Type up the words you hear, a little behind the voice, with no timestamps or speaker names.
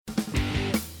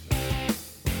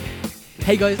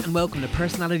Hey guys, and welcome to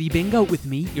Personality Bingo with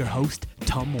me, your host,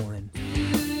 Tom Moran.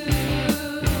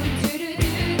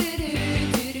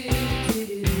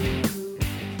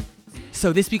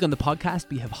 So this week on the podcast,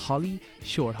 we have Holly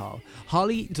Shorthall.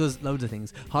 Holly does loads of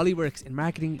things. Holly works in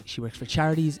marketing. She works for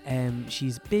charities.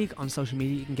 She's big on social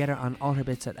media. You can get her on all her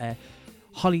bits at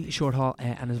Holly Shorthall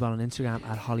and as well on Instagram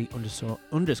at Holly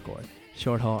 _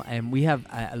 Shorthall. We have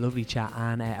a lovely chat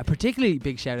and a particularly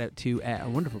big shout out to a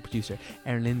wonderful producer,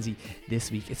 Erin Lindsay, this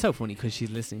week. It's so funny because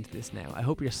she's listening to this now. I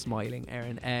hope you're smiling,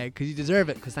 Erin, because you deserve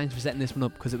it, because thanks for setting this one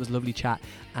up, because it was a lovely chat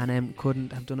and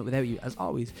couldn't have done it without you, as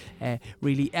always.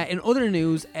 Really. In other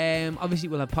news, obviously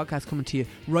we'll have podcasts coming to you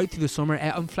right through the summer.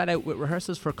 I'm flat out with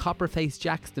rehearsals for Copperface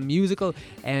Jacks the musical.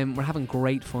 We're having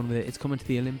great fun with it. It's coming to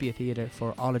the Olympia Theatre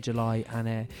for all of July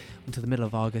and until the middle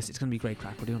of August. It's going to be great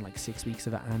crack. We're doing like 6 weeks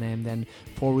of it and then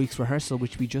 4 weeks rehearsal,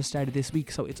 which we just started this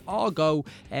week, so it's all go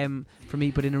for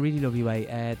me, but in a really lovely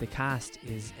way. The cast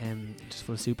is just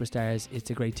full of superstars.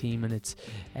 It's a great team, and it's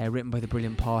written by the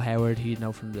brilliant Paul Howard, who you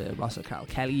know from the Russell Carroll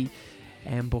Kelly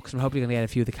books. And we're hopefully going to get a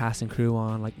few of the cast and crew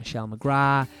on, like Michelle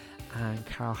McGrath and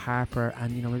Carol Harper,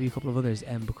 and maybe a couple of others,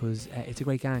 because it's a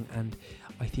great gang, and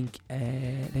I think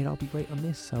they'd all be great on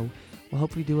this. So we'll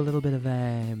hopefully do a little bit of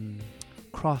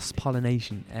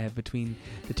cross-pollination between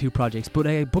the two projects.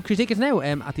 But book your tickets now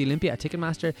at the Olympia at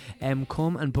Ticketmaster.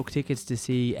 Come and book tickets to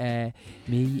see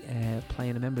me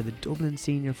playing a member of the Dublin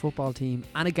senior football team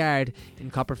and a guard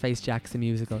in Copperface Jacks the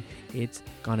musical. It's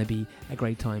gonna be a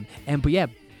great time. But yeah,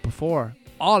 before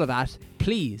all of that,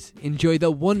 please enjoy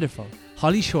the wonderful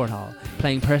Holly Shorthall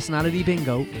playing Personality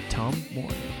Bingo with Tom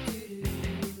Moran.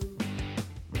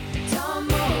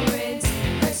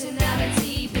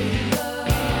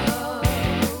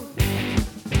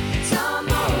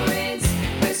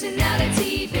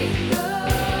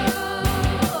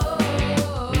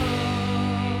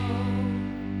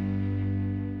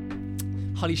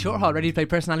 Holly Shorthall, ready to play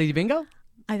Personality Bingo?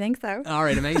 I think so. All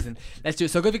right, amazing. Let's do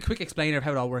it. So I'll give you a quick explainer of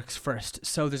how it all works first.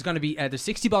 So there's going to be there's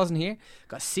 60 balls in here.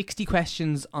 Got 60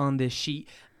 questions on this sheet,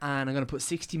 and I'm going to put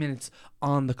 60 minutes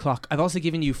on the clock. I've also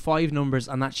given you 5 numbers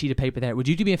on that sheet of paper there. Would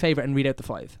you do me a favour and read out the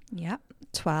 5? Yeah.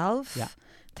 12. Yeah.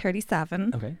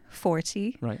 37. Okay.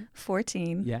 40. Right.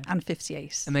 14. Yeah. And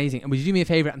 58. Amazing. And would you do me a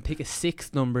favour and pick a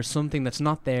 6th number, something that's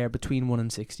not there between 1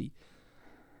 and 60?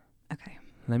 Okay.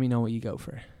 Let me know what you go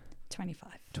for.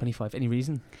 25. 25. Any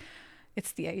reason?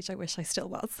 It's the age I wish I still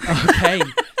was. Okay.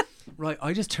 Right.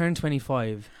 I just turned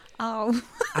 25. Oh.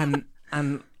 and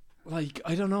like,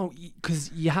 I don't know,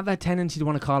 because you have that tendency to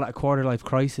want to call it a quarter life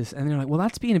crisis, and you're like, well,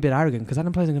 that's being a bit arrogant, because that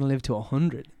implies I'm going to live to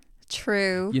 100.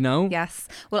 True. You know? Yes.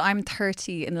 Well, I'm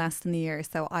 30 in less than a year,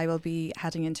 so I will be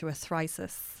heading into a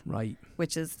thrisis. Right.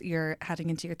 Which is you're heading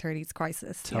into your 30s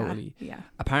crisis. Totally. Yeah.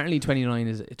 Apparently 29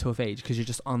 is a tough age because you're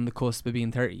just on the cusp of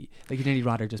being 30. Like, you'd nearly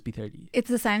rather just be 30. It's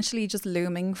essentially just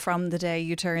looming from the day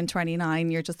you turn 29.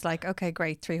 You're just like, okay,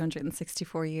 great,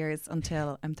 364 years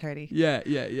until I'm 30. Yeah.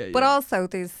 But also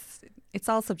it's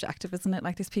all subjective, isn't it?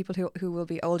 Like, there's people who will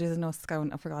be older than us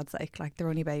going, oh, for God's sake, like, they're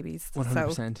only babies.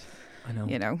 100%. So, I know.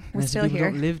 You know, and we're still here.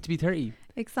 Don't live to be 30.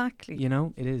 Exactly. You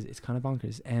know, it is. It's kind of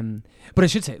bonkers. But I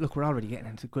should say, look, we're already getting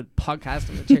into a good podcast.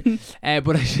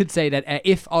 But I should say that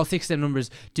if all 6 of them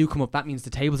numbers do come up, that means the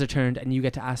tables are turned and you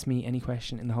get to ask me any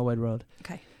question in the whole wide world.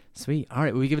 Okay. Sweet. All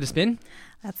right. Will we give it a spin?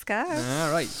 Let's go.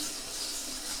 All right.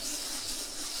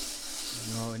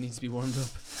 No, it needs to be warmed up.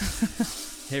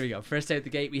 Here we go. First out the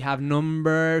gate, we have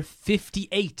number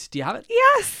 58. Do you have it?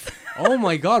 Yes. Oh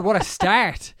my God, what a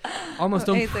start. Almost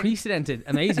Amazing. Unprecedented.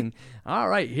 Amazing. All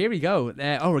right, here we go.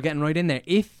 We're getting right in there.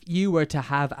 If you were to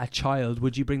have a child,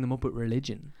 would you bring them up with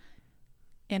religion?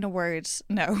 In a word,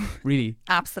 no. Really?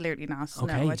 Absolutely not.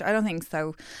 Okay. No, I don't think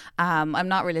so. I'm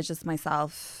not religious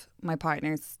myself. My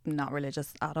partner's not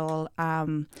religious at all.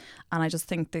 And I just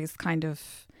think there's kind of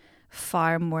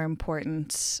far more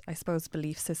important, I suppose,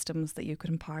 belief systems that you could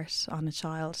impart on a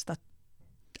child that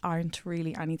aren't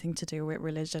really anything to do with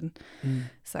religion.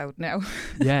 So no.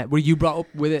 Yeah. Were you brought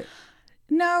up with it?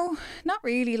 No, not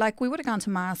really. Like, we would have gone to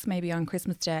mass maybe on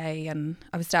Christmas Day, and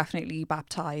I was definitely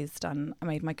baptised and I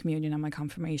made my communion and my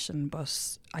confirmation.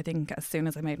 But I think as soon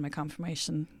as I made my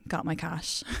confirmation, got my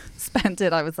cash, spent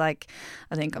it, I was like,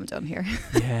 I think I'm done here.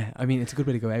 Yeah. I mean, it's a good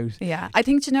way to go out. Yeah. I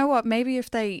think, you know what, maybe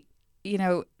if they,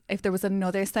 if there was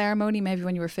another ceremony, maybe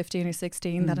when you were 15 or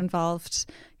 16 that involved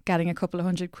getting a couple of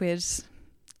 £100,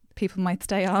 people might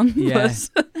stay on. Yeah.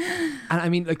 And I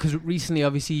mean, like, because recently,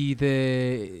 obviously,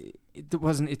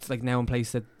 it's like now in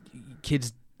place that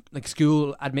kids, like,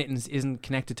 school admittance isn't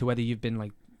connected to whether you've been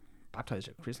like baptized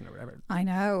or christened or whatever. I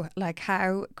know. Like,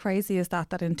 how crazy is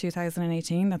that in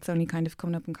 2018 that's only kind of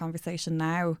coming up in conversation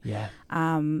now? Yeah.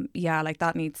 Yeah, like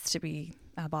that needs to be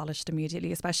abolished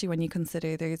immediately, especially when you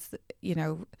consider there's,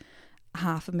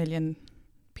 500,000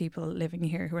 people living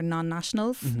here who are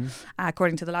non-nationals,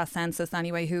 according to the last census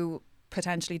anyway, who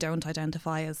potentially don't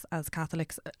identify as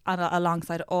Catholics,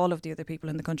 alongside all of the other people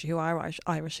in the country who are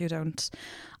Irish who don't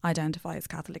identify as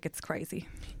Catholic. It's crazy.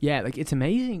 Yeah, like it's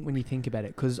amazing when you think about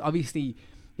it, because obviously,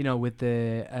 with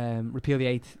the repeal the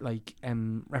eighth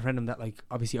referendum that like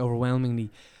obviously overwhelmingly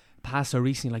passed so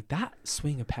recently, like that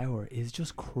swing of power is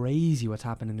just crazy what's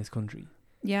happened in this country.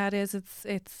 Yeah, it is.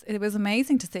 It was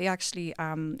amazing to see actually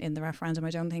in the referendum. I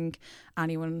don't think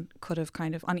anyone could have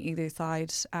kind of on either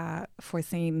side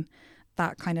foreseen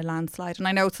that kind of landslide. And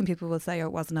I know some people will say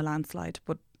it wasn't a landslide,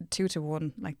 but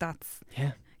 2-1, like that's...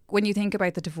 Yeah. When you think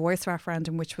about the divorce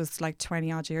referendum, which was like 20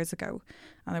 odd years ago,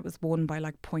 and it was won by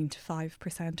like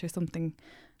 0.5% or something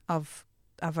of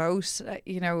a vote,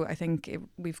 I think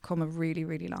we've come a really,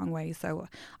 really long way. So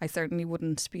I certainly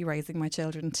wouldn't be raising my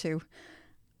children to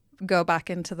go back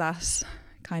into that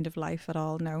kind of life at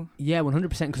all. No. Yeah,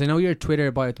 100%, because I know your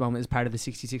Twitter bio at the moment is part of the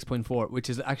 66.4, which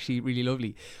is actually really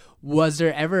lovely. Was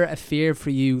there ever a fear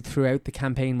for you throughout the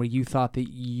campaign where you thought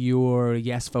that your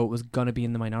yes vote was going to be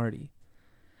in the minority?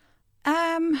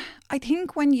 I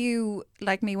think when you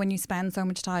spend so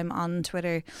much time on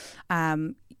Twitter,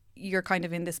 you're kind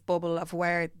of in this bubble of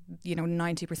where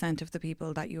 90% of the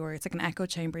people that it's like an echo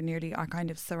chamber nearly, are kind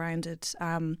of surrounded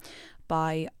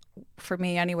by, for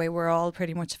me anyway, we're all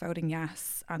pretty much voting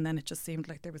yes. And then it just seemed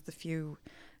like there was a few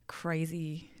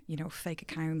crazy fake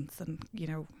accounts and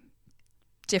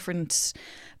different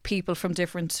people from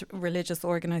different religious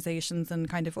organisations and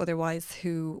kind of otherwise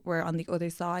who were on the other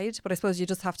side. But I suppose you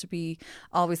just have to be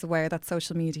always aware that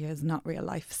social media is not real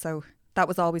life. So that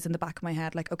was always in the back of my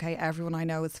head, like, okay, everyone I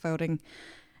know is voting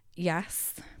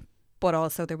yes, but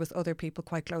also there was other people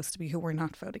quite close to me who were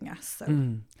not voting yes. So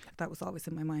that was always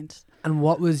in my mind. And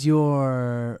what was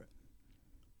your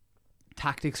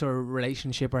tactics or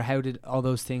relationship, or how did all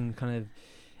those things kind of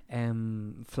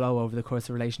flow over the course of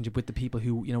a relationship with the people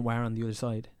who were on the other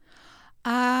side?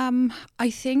 I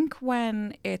think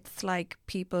when it's like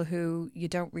people who you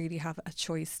don't really have a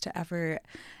choice to ever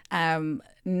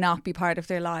not be part of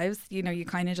their lives, you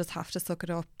kind of just have to suck it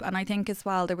up. And I think as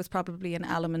well there was probably an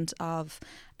element of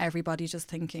everybody just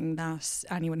thinking that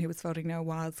anyone who was voting no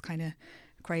was kind of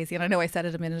crazy. And I know I said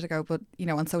it a minute ago, but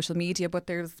on social media, but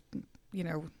there's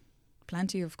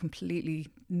plenty of completely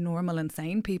normal and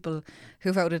sane people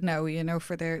who voted no,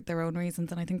 for their own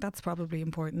reasons. And I think that's probably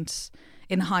important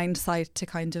in hindsight to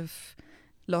kind of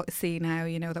see now,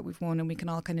 that we've won and we can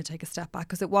all kind of take a step back,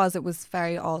 because it was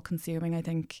very all consuming, I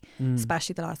think,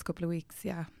 especially the last couple of weeks.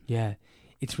 Yeah,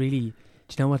 it's really, do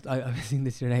you know what, I was seeing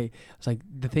this today, it's like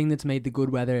the thing that's made the good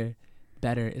weather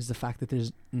better is the fact that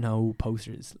there's no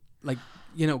posters, like,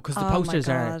 because the posters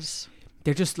are,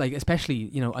 they're just like,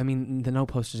 especially, the no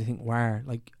posters I think were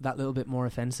like that little bit more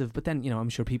offensive, but then, I'm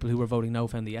sure people who were voting no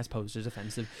found the yes posters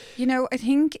offensive. I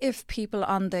think if people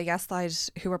on the yes side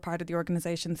who were part of the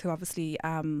organisations who obviously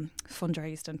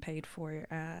fundraised and paid for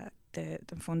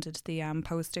funded the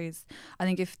posters, I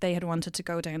think if they had wanted to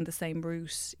go down the same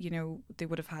route, they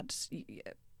would have had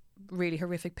really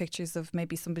horrific pictures of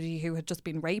maybe somebody who had just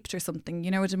been raped or something,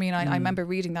 you know what I mean? I remember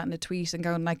reading that in a tweet and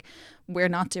going like, we're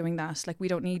not doing that, like we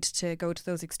don't need to go to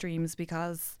those extremes,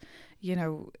 because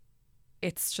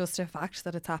it's just a fact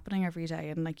that it's happening every day,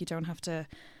 and like you don't have to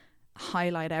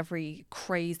highlight every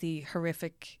crazy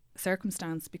horrific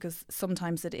circumstance, because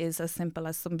sometimes it is as simple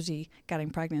as somebody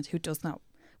getting pregnant who does not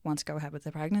want to go ahead with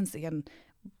the pregnancy, and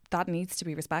that needs to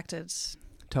be respected.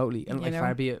 Totally. And like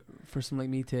far be it for someone like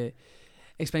me to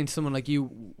explain to someone like you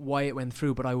why it went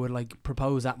through, but I would like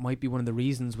propose that might be one of the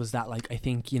reasons was that, like, I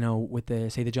think with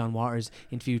the John Waters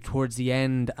interview towards the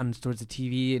end and towards the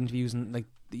TV interviews and like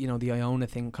the Iona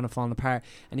thing kind of falling apart,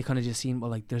 and you kind of just seen, well,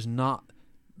 like there's not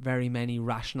very many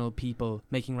rational people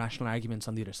making rational arguments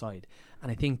on the other side. And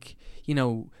I think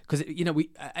because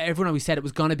everyone always said it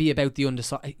was going to be about the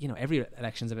undecided, every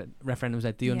election's about referendums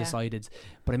about the undecideds,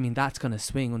 but I mean that's going to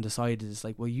swing undecided. It's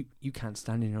like, well, you can't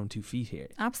stand on your own 2 feet here.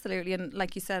 Absolutely. And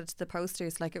like you said, the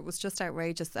posters, like it was just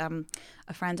outrageous. A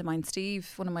friend of mine,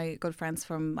 Steve, one of my good friends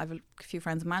I have a few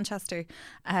friends in Manchester,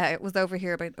 was over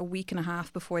here about a week and a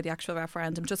half before the actual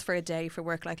referendum, just for a day for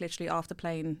work, like literally off the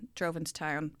plane, drove into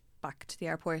town, back to the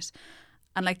airport.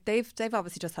 And like they've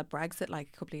obviously just had Brexit like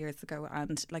a couple of years ago,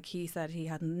 and like he said he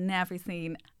had never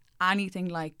seen anything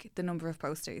like the number of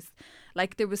posters.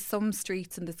 Like there was some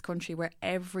streets in this country where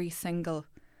every single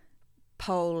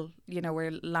pole, you know,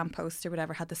 where lamppost or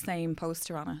whatever had the same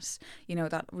poster on it, you know,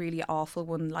 that really awful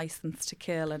one, License to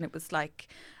Kill, and it was like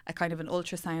a kind of an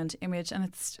ultrasound image, and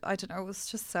it's, I don't know, it's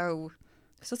just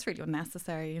really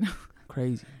unnecessary, you know.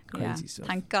 Crazy Yeah. stuff.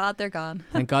 Thank God they're gone.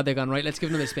 Thank God they're gone. Right, let's give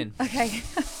another spin. Okay.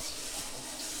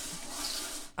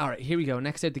 All right, here we go.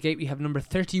 Next out the gate we have number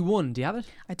 31. Do you have it?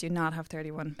 I do not have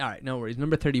 31. All right, no worries.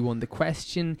 Number 31. The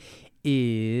question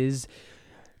is,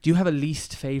 do you have a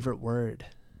least favourite word?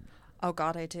 Oh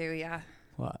God, I do, yeah.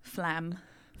 What? Phlegm.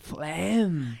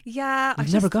 Phlegm. Yeah.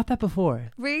 I've never got that before.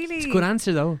 Really? It's a good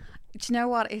answer though. Do you know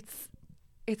what?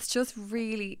 It's just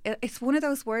really, it's one of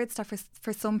those words that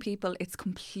for some people it's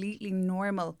completely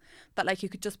normal, that like you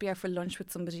could just be out for lunch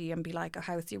with somebody and be like, oh,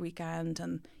 how's your weekend?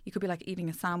 And you could be like eating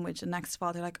a sandwich, and next of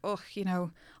all they're like, oh, you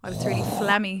know, I was really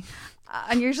phlegmy.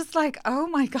 And you're just like, oh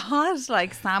my God,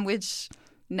 like sandwich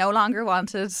no longer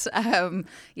wanted.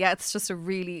 Yeah, it's just and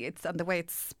the way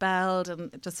it's spelled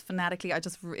and just phonetically, I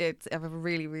just think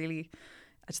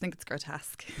it's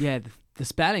grotesque. Yeah, the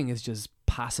spelling is just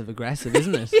passive aggressive,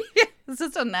 isn't it? Yeah, it's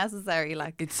just unnecessary.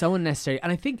 Like, it's so unnecessary.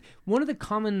 And I think one of the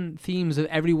common themes of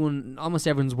almost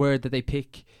everyone's word that they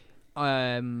pick,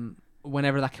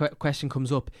 whenever that question comes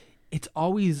up, it's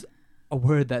always a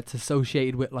word that's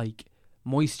associated with like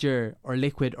moisture or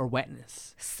liquid or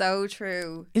wetness. So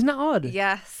true. Isn't that odd?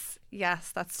 Yes,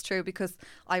 that's true, because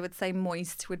I would say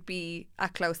moist would be a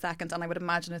close second, and I would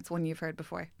imagine it's one you've heard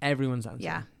before. Everyone's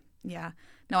answer. Yeah.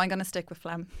 No, I'm going to stick with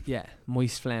phlegm. Yeah,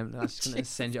 moist phlegm. That's going to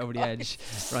send you over the edge.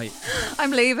 Right.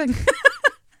 I'm leaving.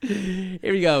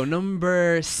 Here we go.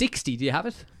 Number 60. Do you have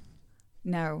it?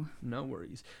 No. No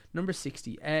worries. Number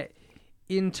 60.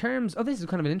 In terms, this is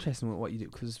kind of an interesting one, what you do,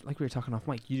 because like we were talking off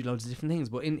mic, you do loads of different things.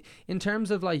 But in terms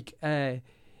of like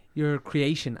your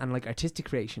creation and like artistic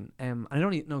creation, I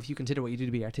don't even know if you consider what you do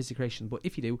to be artistic creation, but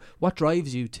if you do, what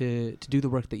drives you to do the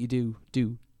work that you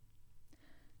do?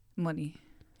 Money.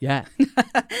 Yeah.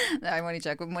 No, I'm only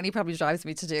joking. Money probably drives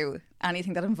me to do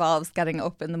anything that involves getting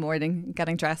up in the morning,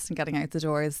 getting dressed and getting out the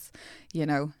doors, you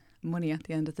know, money at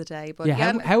the end of the day. But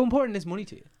yeah, how important is money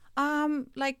to you?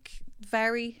 Like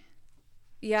very.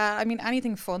 Yeah, I mean,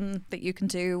 anything fun that you can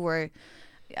do, or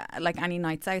like any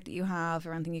nights out that you have,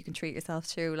 or anything you can treat yourself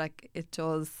to, like it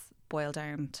does boil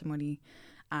down to money.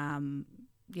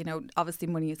 You know, obviously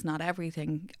money is not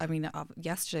everything. I mean,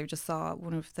 yesterday we just saw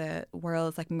one of the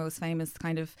world's like most famous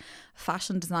kind of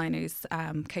fashion designers,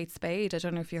 Kate Spade. I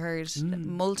don't know if you heard,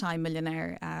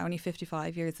 multi-millionaire, only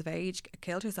 55 years of age,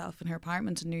 killed herself in her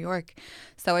apartment in New York.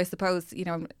 So I suppose, you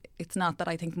know, it's not that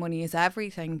I think money is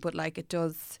everything, but like it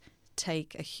does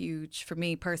take a huge, for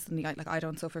me personally, I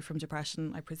don't suffer from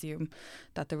depression. I presume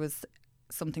that there was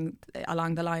something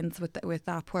along the lines with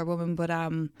that poor woman, but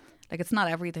like it's not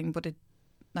everything, but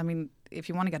I mean, if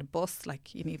you want to get a bus,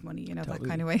 like you need money, you know, totally. That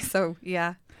kind of way. So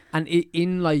yeah. And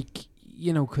in like,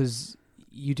 you know, because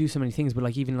you do so many things, but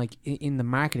like even like in the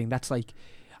marketing, that's like,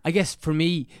 I guess for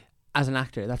me as an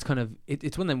actor, that's kind of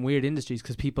it's one of them weird industries,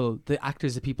 because the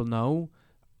actors that people know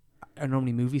are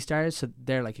normally movie stars, so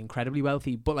they're like incredibly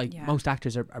wealthy, but like most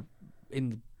actors are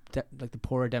in like the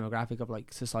poorer demographic of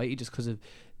like society, just because of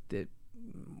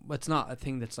it's not a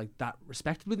thing that's like that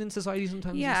respected within society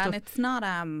sometimes. Yeah, and it's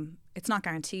not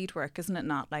guaranteed work, isn't it?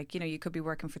 Not like, you know, you could be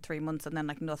working for 3 months and then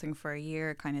like nothing for a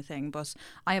year kind of thing. But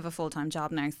I have a full-time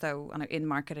job now, so and I'm in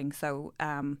marketing, so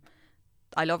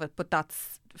I love it. But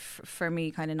that's for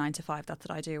me kind of 9 to 5. That's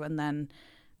what I do, and then.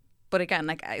 But again,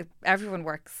 like everyone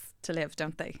works to live,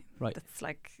 don't they? Right. It's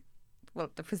like, well,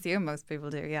 I presume most people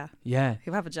do, yeah. Yeah.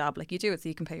 Who have a job, like you do it so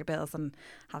you can pay your bills and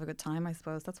have a good time, I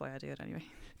suppose. That's why I do it anyway.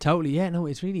 Totally, yeah. No,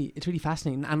 it's really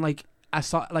fascinating. And like I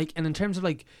saw, like, and in terms of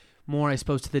like more, I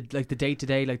suppose, to the like the day to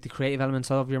day, like the creative elements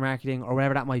of your marketing or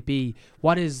whatever that might be,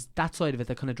 what is that side of it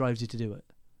that kind of drives you to do it?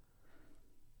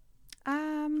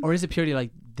 Or is it purely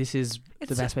like this is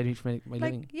the best way to make my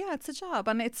living? Yeah, it's a job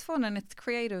and it's fun and it's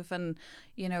creative, and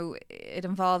you know, it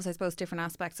involves, I suppose, different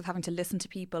aspects of having to listen to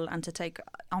people and to take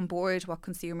on board what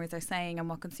consumers are saying and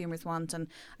what consumers want. And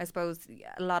I suppose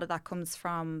a lot of that comes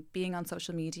from being on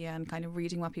social media and kind of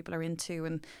reading what people are into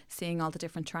and seeing all the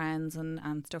different trends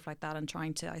and stuff like that, and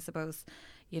trying to, I suppose,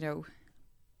 you know,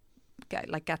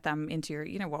 get them into your,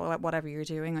 you know, whatever you're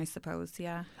doing, I suppose.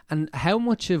 Yeah. And how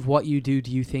much of what you do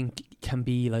you think can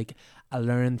be like a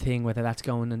learned thing, whether that's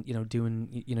going and, you know,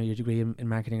 doing, you know, your degree in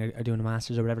marketing or doing a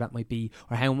master's or whatever that might be,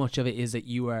 or how much of it is that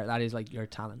that is like your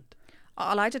talent?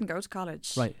 Well, I didn't go to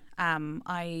college. Right.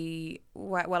 I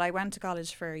went to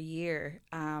college for a year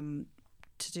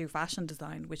to do fashion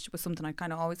design, which was something I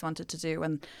kind of always wanted to do.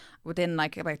 And within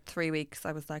like about 3 weeks,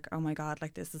 I was like, oh my God,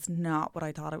 like this is not what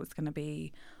I thought it was going to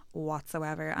be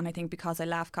whatsoever. And I think because I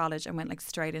left college and went like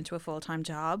straight into a full-time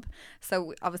job,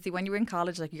 so obviously when you're in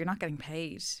college, like you're not getting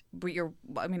paid, but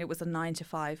it was a 9 to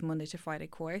 5 Monday to Friday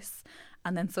course,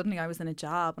 and then suddenly I was in a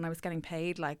job and I was getting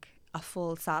paid like a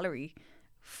full salary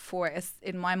for,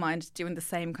 in my mind, doing the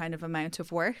same kind of amount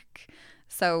of work.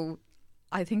 So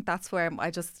I think that's where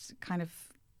I just kind of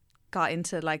got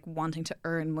into like wanting to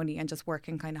earn money and just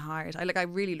working kind of hard. I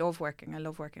really love working. I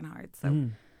love working hard. So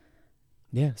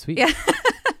yeah, sweet. Yeah.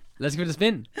 Let's give it a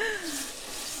spin.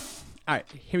 All right,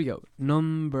 here we go.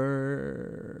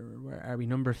 Where are we?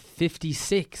 Number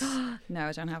 56. No,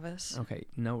 I don't have it. Okay,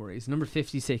 no worries. Number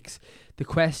 56. The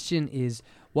question is,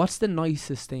 what's the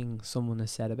nicest thing someone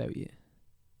has said about you?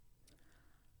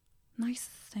 Nicest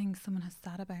thing someone has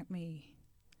said about me?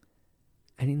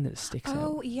 Anything that sticks out?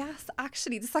 Oh, yes.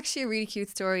 Actually, this is actually a really cute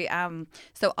story.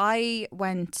 So I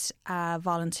went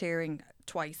volunteering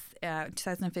twice,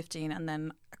 2015, and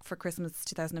then for Christmas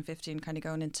 2015, kind of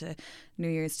going into New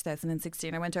Year's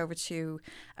 2016, I went over to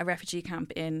a refugee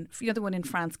camp in, the one in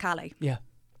France, Calais. Yeah.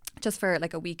 Just for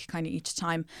like a week kind of each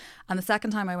time. And the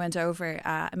second time I went over,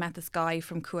 I met this guy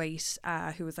from Kuwait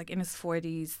who was like in his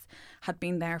 40s, had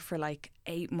been there for like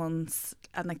 8 months.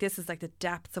 And like this is like the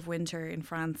depths of winter in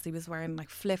France. He was wearing like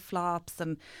flip-flops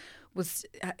and was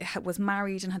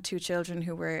married and had 2 children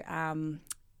who were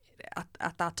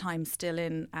at that time still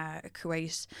in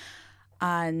Kuwait.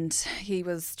 And he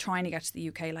was trying to get to the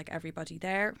UK like everybody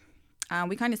there. And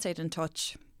we kind of stayed in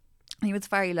touch. He was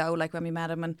very low, like when we met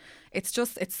him, and it's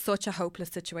such a hopeless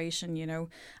situation,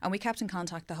 and we kept in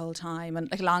contact the whole time. And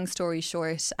like, long story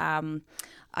short,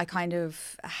 I kind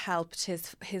of helped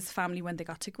his family when they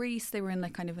got to Greece. They were in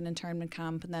like kind of an internment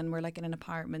camp, and then we're like in an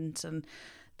apartment, and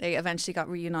they eventually got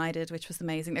reunited, which was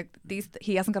amazing. Like,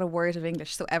 he hasn't got a word of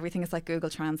English, so everything is like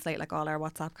Google Translate, like all our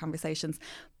WhatsApp conversations.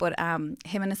 But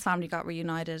him and his family got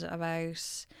reunited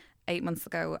about 8 months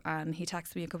ago, and he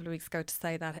texted me a couple of weeks ago to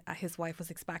say that his wife was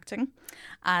expecting,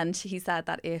 and he said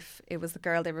that if it was a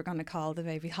girl, they were going to call the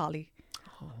baby Holly.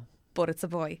 But it's a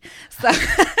boy, so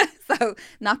so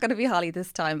not going to be Holly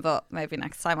this time, but maybe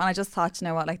next time. And I just thought, you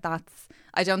know what, like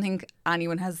I don't think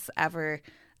anyone has ever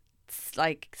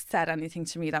like said anything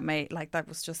to me that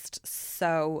was just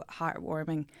so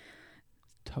heartwarming.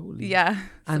 Totally. Yeah,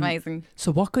 it's amazing.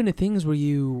 So what kind of things were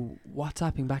you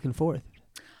WhatsApping back and forth?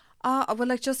 Well,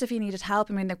 like just if he needed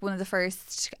help. I mean, like one of the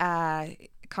first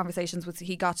conversations was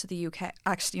he got to the UK.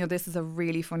 Actually, this is a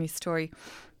really funny story.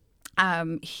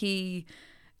 He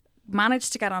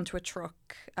managed to get onto a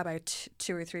truck about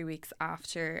 2 or 3 weeks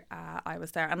after I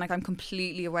was there. And like, I'm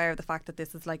completely aware of the fact that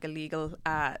this is like illegal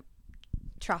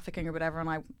trafficking or whatever. And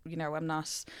I'm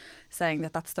not saying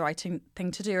that that's the right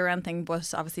thing to do or anything,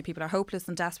 but obviously people are hopeless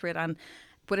and desperate.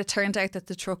 But it turned out that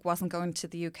the truck wasn't going to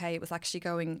the UK. It was actually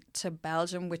going to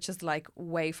Belgium, which is like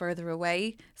way further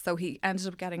away. So he ended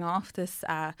up getting off this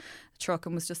truck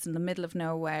and was just in the middle of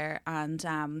nowhere. And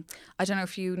I don't know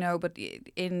if you know, but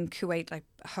in Kuwait, like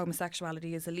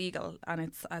homosexuality is illegal. And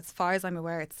it's, as far as I'm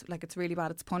aware, it's really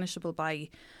bad. It's punishable by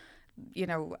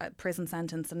a prison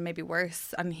sentence and maybe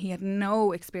worse. And he had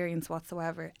no experience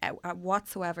whatsoever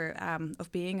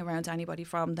of being around anybody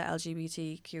from the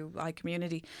LGBTQI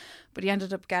community. But he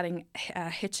ended up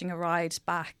hitching a ride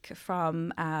back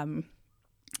from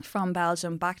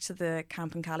Belgium back to the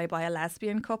camp in Calais by a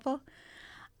lesbian couple.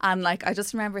 And like, I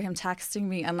just remember him texting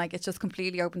me, and like, it just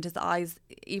completely opened his eyes,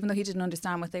 even though he didn't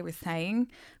understand what they were saying,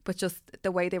 but just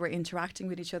the way they were interacting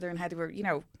with each other and how they were,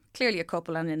 clearly a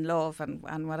couple and in love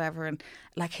and whatever. And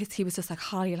like, he was just like,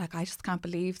 Holly, like, I just can't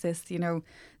believe this,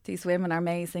 these women are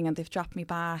amazing and they've dropped me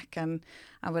back and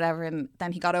whatever. And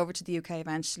then he got over to the UK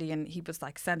eventually, and he was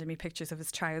like sending me pictures of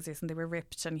his trousers and they were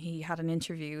ripped, and he had an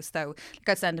interview. So like,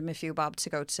 I'd send him a few bob to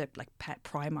go to like Pet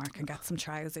Primark and get some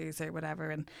trousers or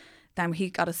whatever. And then he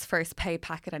got his first pay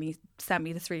packet, and he sent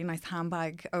me this really nice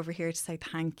handbag over here to say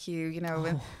thank you,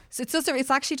 And so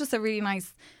it's actually just a really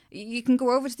nice. You can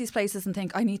go over to these places and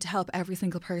think, I need to help every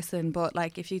single person, but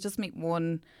like, if you just meet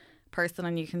one person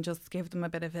and you can just give them a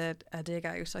bit of a dig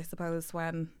out, I suppose,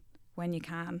 when you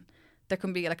can, there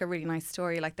can be like a really nice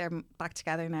story. Like, they're back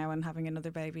together now and having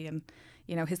another baby, and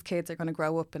his kids are going to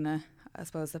grow up in I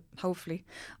suppose hopefully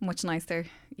a much nicer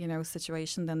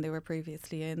situation than they were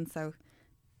previously in. So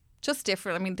just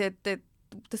different. I mean, the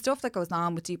stuff that goes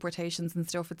on with deportations and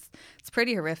stuff, it's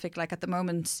pretty horrific. Like, at the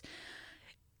moment,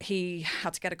 he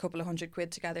had to get a couple of £100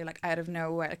 together, like out of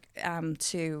nowhere,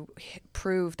 to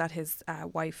prove that his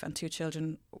wife and 2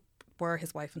 children were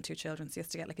his wife and 2 children. So he has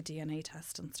to get like a DNA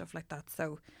test and stuff like that.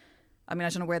 So I mean, I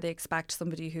don't know where they expect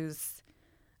somebody who's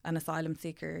an asylum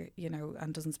seeker, you know,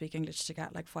 and doesn't speak English to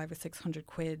get like 500 or 600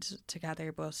 quid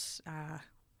together, but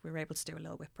we were able to do a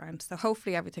little whip round. So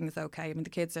hopefully everything is okay. I mean,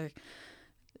 the kids are,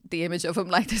 the image of them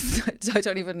like this, I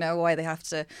don't even know why they have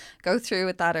to go through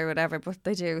with that or whatever, but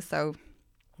they do. So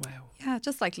Wow. yeah,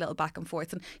 just like little back and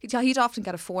forth. And he'd often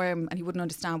get a form and he wouldn't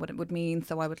understand what it would mean,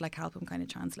 so I would like help him kind of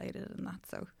translate it and that.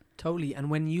 So Totally. And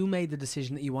when you made the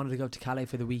decision that you wanted to go to Calais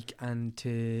for the week and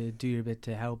to do your bit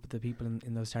to help the people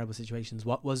in those terrible situations,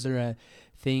 what was there a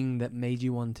thing that made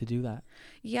you want to do that?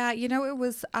 yeah, you know, it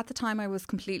was at the time I was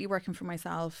completely working for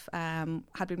myself.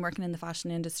 Had been working in the fashion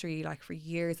industry like for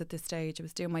years at this stage. I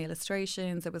was doing my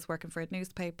illustrations. I was working for a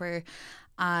newspaper,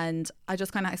 and I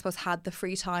just kind of, I suppose, had the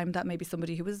free time that maybe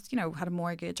somebody who was, you know, had a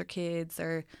mortgage or kids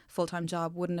or full-time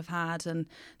job wouldn't have had. And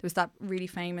there was that really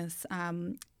famous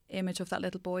image of that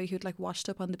little boy who'd like washed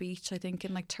up on the beach, I think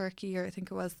in like Turkey, or I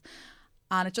think it was,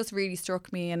 and it just really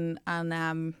struck me. And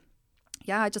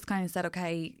yeah, I just kind of said,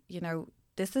 okay, you know,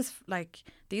 this is like,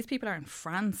 these people are in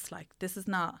France, like this is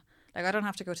not like, I don't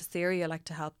have to go to Syria like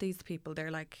to help these people.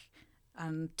 They're like a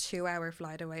 2-hour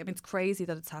flight away. I mean, it's crazy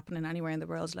that it's happening anywhere in the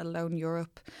world, let alone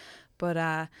Europe.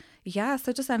 But yeah,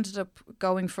 so just ended up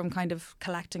going from kind of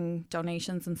collecting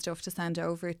donations and stuff to send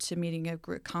over to meeting a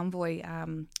group convoy.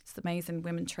 It's amazing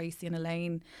women, Tracy and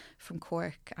Elaine from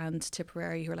Cork and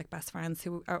Tipperary, who are like best friends,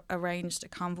 who arranged a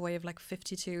convoy of like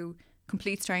 52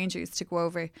 complete strangers to go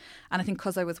over. And I think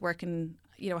because I was working,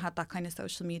 you know, had that kind of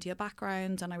social media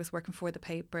background and I was working for the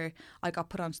paper, I got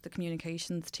put onto the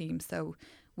communications team. So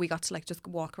we got to like just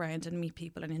walk around and meet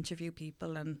people and interview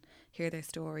people and hear their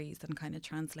stories and kind of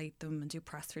translate them and do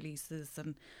press releases.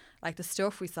 And like the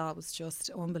stuff we saw was just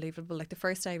unbelievable. Like the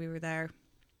first day we were there,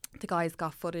 the guys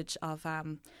got footage of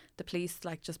the police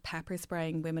like just pepper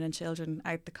spraying women and children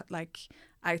out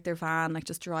their van, like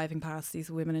just driving past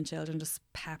these women and children, just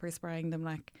pepper spraying them.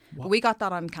 Like What? we got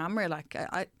that on camera. Like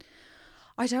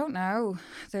I don't know.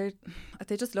 They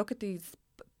just look at these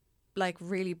like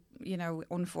really, you know,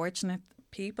 unfortunate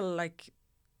people, like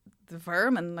the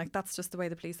vermin. Like that's just the way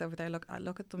the police over there look. I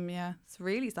look at them. Yeah, it's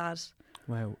really sad.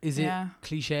 Wow. Is it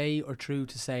cliche or true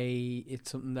to say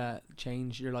it's something that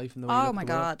changed your life in the way you look Oh my at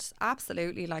the world? God,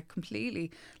 absolutely, like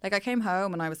completely. Like I came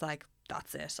home and I was like,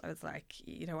 that's it. I was like,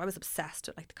 you know, I was obsessed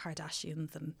with like the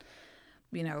Kardashians and,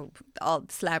 you know, all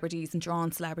the celebrities and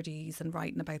drawing celebrities and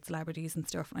writing about celebrities and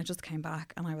stuff. And I just came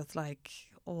back and I was like,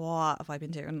 what have I been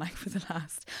doing like for the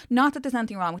last, not that there's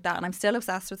anything wrong with that, and I'm still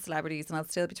obsessed with celebrities and I'll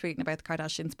still be tweeting about the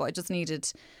Kardashians, but I just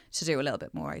needed to do a little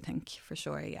bit more, I think, for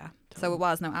sure. Yeah, so it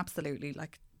was, no, absolutely,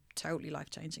 like totally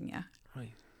life changing. Yeah,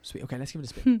 Right. Sweet. Okay, let's give it a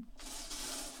spin.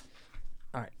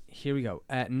 All right, here we go.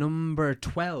 Number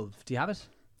 12. Do you have it?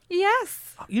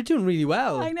 yes, Oh, you're doing really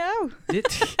well. I know.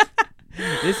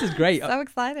 This is great. So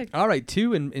exciting. All right,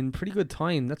 2 in pretty good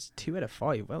time. That's 2 out of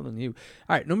 5. Well done, you.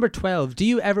 All right, number 12. Do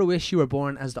you ever wish you were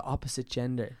born as the opposite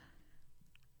gender?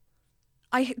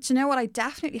 Do you know what? I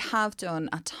definitely have done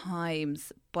at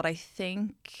times, but I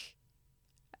think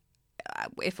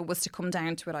if it was to come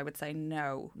down to it, I would say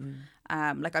no.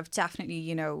 Like I've definitely,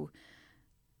 you know,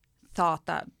 thought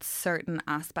that certain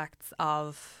aspects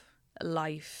of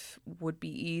life would be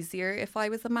easier if I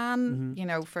was a man. You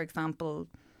know, for example,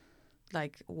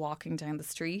 like walking down the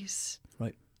street,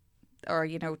 Right. or,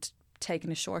 you know, taking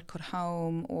a shortcut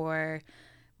home, or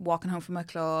walking home from a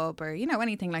club, or, you know,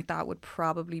 anything like that would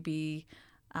probably be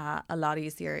a lot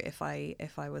easier if I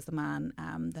was a man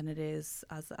than it is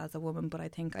as a woman. But I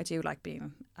think I do like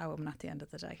being a woman at the end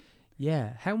of the day.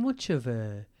 Yeah. How much of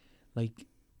a like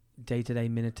day-to-day,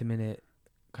 minute-to-minute,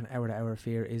 kind of hour-to-hour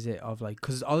fear is it of like,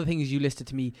 because all the things you listed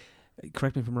to me,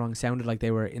 correct me if I'm wrong, sounded like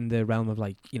they were in the realm of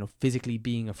like, you know, physically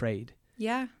being afraid.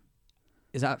 Yeah.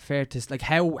 Is that fair to like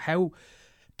how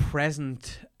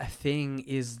present a thing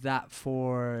is that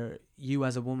for you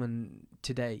as a woman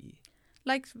today?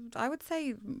 Like I would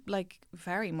say, like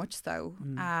very much so.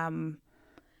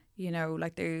 You know,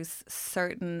 like there's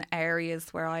certain areas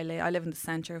where I live in the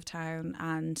centre of town,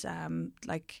 and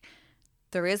like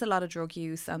there is a lot of drug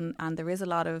use, and there is a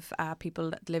lot of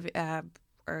people that live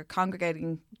or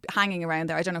congregating, hanging around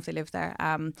there. I don't know if they live there,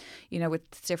 you know, with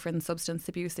different substance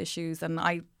abuse issues. And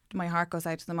my heart goes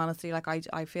out to them, honestly. Like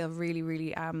I feel really,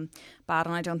 really bad,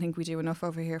 and I don't think we do enough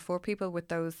over here for people with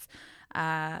those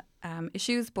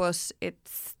issues. But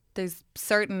there's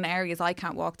certain areas I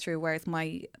can't walk through, whereas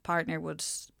my partner would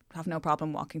have no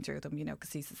problem walking through them, you know,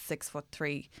 because he's a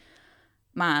 6'3"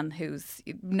 man who's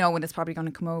no one is probably going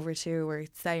to come over to or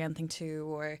say anything to,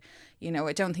 or, you know,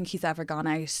 I don't think he's ever gone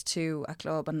out to a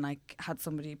club and like had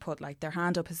somebody put like their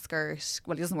hand up his skirt.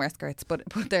 Well, he doesn't wear skirts, but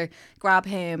grab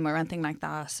him or anything like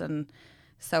that. And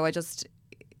So I just,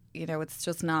 it's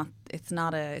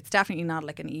definitely not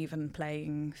like an even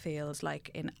playing field, like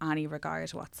in any regard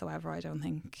whatsoever, I don't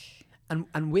think.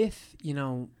 And with,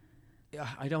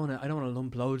 I don't want to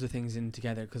lump loads of things in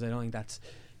together because I don't think that's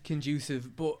conducive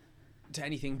to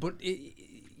anything. But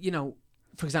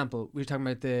for example, we were talking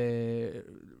about the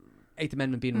Eighth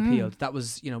Amendment being repealed. That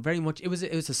was, very much, it was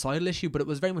a societal issue, but it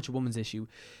was very much a woman's issue.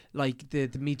 Like the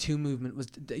Me Too movement was,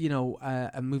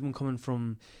 a movement coming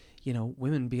from,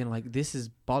 women being like, this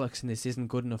is bollocks and this isn't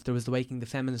good enough. There was the Waking the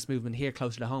Feminist movement here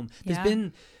closer to home. There's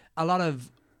been a lot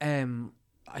of,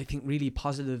 I think, really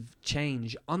positive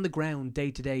change on the ground day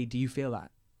to day. Do you feel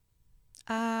that?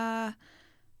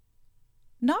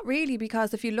 Not really,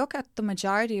 because if you look at the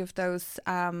majority of those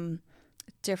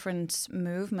different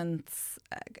movements,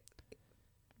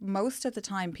 most of the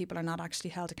time people are not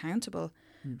actually held accountable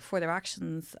for their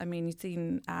actions. I mean, you've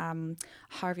seen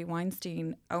Harvey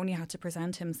Weinstein only had to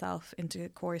present himself into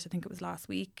court, I think it was last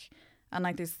week. And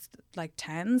like there's like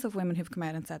tens of women who've come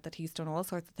out and said that he's done all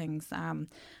sorts of things. And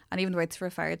even the way it's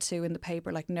referred to in the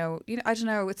paper, like, no, I don't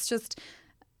know. It's just,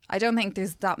 I don't think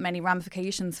there's that many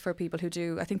ramifications for people who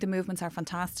do. I think the movements are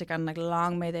fantastic and like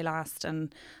long may they last.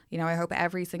 And, I hope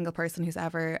every single person who's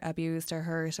ever abused or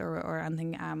hurt or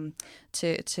anything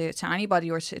to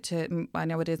anybody or to I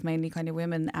know it is mainly kind of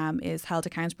women is held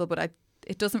accountable. But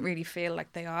it doesn't really feel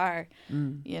like they are,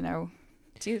 Do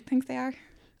you think they are?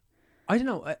 I don't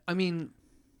know. I mean,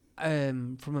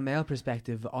 from a male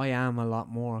perspective, I am a lot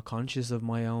more conscious of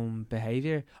my own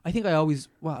behaviour. I think I'd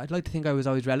like to think I was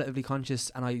always relatively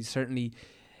conscious, and I certainly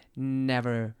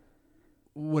never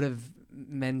would have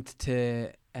meant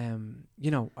to,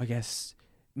 I guess,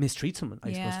 mistreat someone,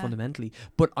 I suppose, fundamentally.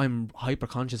 But I'm hyper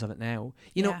conscious of it now.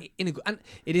 And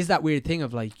it is that weird thing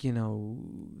of like,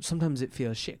 sometimes it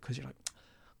feels shit because you're like,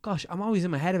 gosh, I'm always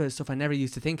in my head about stuff I never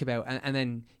used to think about. And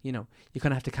then, you kind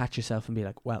of have to catch yourself and be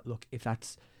like, well, look, if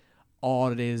that's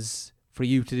all it is for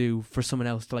you to do for someone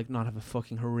else to like not have a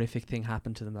fucking horrific thing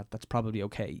happen to them, that's probably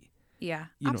okay. Yeah,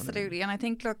 absolutely. And I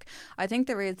think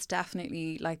there is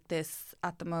definitely like this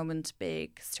at the moment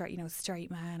big straight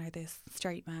man or this,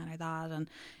 straight man or that. And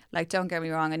like, don't get me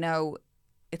wrong, I know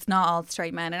it's not all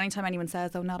straight men. And anytime anyone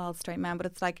says, oh, not all straight men, but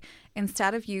it's like,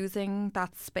 instead of using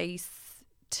that space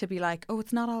to be like, oh,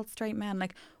 it's not all straight men,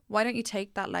 like, why don't you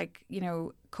take that like,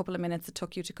 couple of minutes it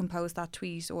took you to compose that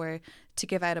tweet or to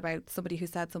give out about somebody who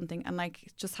said something, and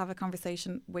like just have a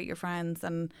conversation with your friends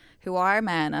and who are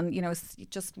men, and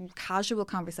just casual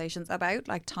conversations about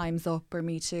like Time's Up or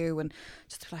Me Too, and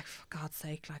just be like, for God's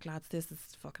sake, like, lads, this is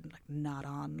fucking like not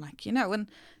on, like, and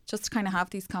just kind of have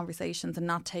these conversations and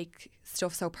not take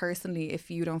stuff so personally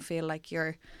if you don't feel like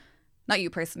you're, not you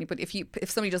personally, but if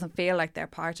somebody doesn't feel like they're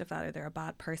part of that or they're a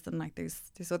bad person, like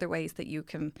there's other ways that you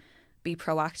can be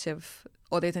proactive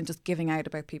other than just giving out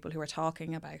about people who are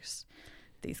talking about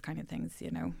these kind of things,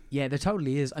 Yeah, there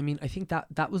totally is. I mean, I think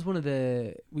that was one of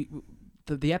the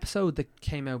episode that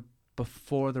came out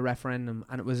before the referendum,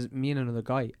 and it was me and another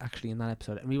guy actually in that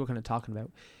episode, and we were kind of talking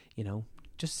about,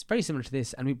 just very similar to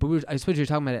this, and I suppose you were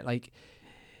talking about it like,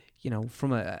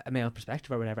 from a male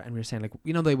perspective or whatever, and we were saying like,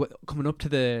 they coming up to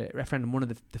the referendum, one of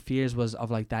the fears was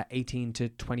of like that 18 to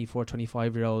 24,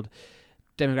 25 year old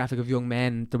demographic of young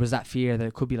men. There was that fear that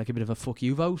it could be like a bit of a fuck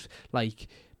you vote, like,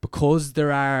 because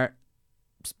there are,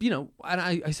 and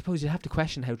I suppose you'd have to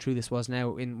question how true this was now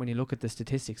when you look at the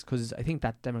statistics, because I think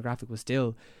that demographic was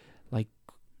still like,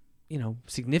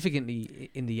 significantly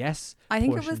in the yes I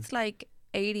think portion. It was like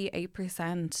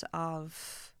 88%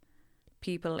 of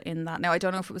people in that. Now, I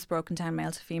don't know if it was broken down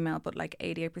male to female, but like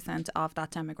 88% of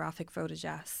that demographic voted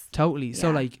yes. Totally. Yeah.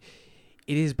 So like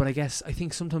it is, but I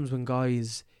think sometimes when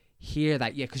guys hear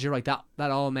that, because you're right, that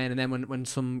all men, and then when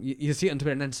some you see it on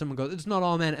Twitter and then someone goes, it's not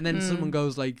all men, and then someone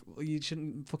goes like, well, you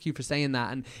shouldn't, fuck you for saying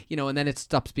that, and and then it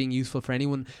stops being useful for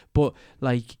anyone. But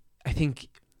like, I think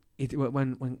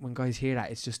when guys hear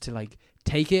that, it's just to like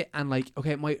take it and like,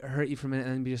 okay, it might hurt you for a minute,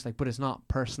 and then be just like, but it's not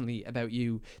personally about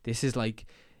you. This is like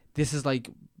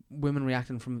women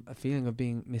reacting from a feeling of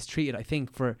being mistreated, I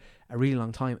think, for a really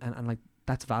long time, and like,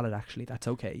 that's valid, actually, that's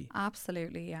okay.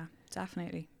 Absolutely, yeah,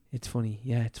 definitely. It's funny,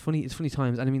 yeah, it's funny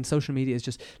times. And I mean, social media is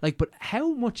just like, but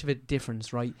how much of a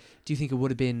difference, right, do you think it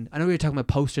would have been? I know we were talking about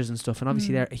posters and stuff, and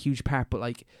obviously they're a huge part, but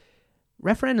like,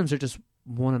 referendums are just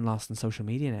won and lost on social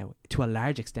media now to a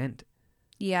large extent.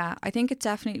 Yeah, I think it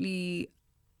definitely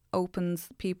opens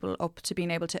people up to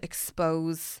being able to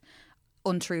expose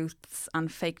untruths and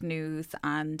fake news,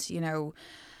 and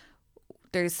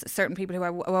there's certain people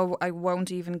who I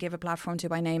won't even give a platform to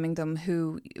by naming them,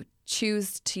 who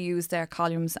choose to use their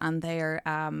columns and their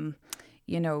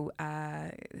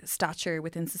stature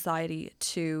within society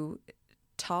to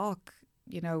talk,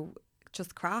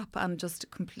 just crap and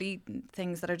just complete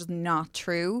things that are just not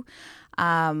true.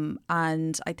 And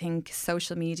I think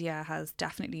social media has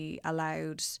definitely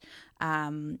allowed,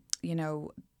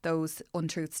 those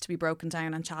untruths to be broken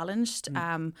down and challenged.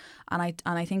 And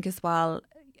I think as well,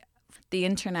 the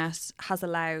internet has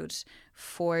allowed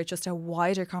for just a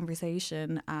wider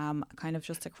conversation, kind of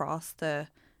just across the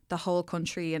whole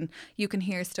country. And you can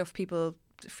hear stuff people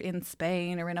in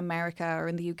Spain or in America or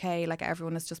in the UK, like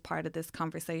everyone is just part of this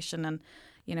conversation. And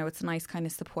it's a nice kind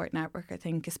of support network, I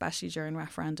think, especially during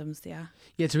referendums. Yeah,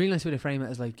 it's a really nice way to frame it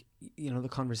as like, the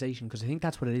conversation, because I think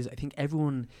that's what it is. I think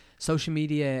everyone, social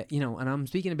media, and I'm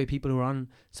speaking about people who are on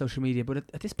social media, but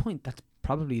at this point that's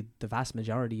probably the vast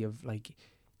majority of like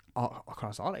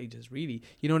across all ages, really,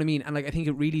 you know what I mean? And like, I think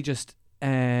it really just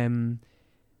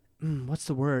what's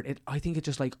the word, I think it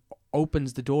just like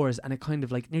opens the doors, and it kind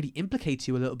of like nearly implicates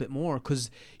you a little bit more, because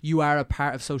you are a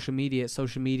part of social media.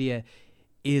 Social media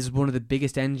is one of the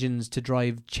biggest engines to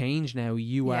drive change now.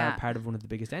 You are part of one of the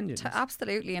biggest engines.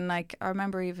 Absolutely. And like, I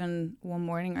remember even one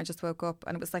morning I just woke up,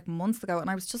 and it was like months ago, and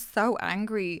I was just so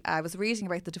angry. I was reading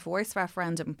about the divorce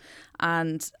referendum,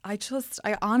 and I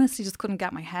honestly just couldn't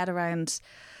get my head around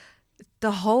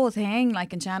the whole thing,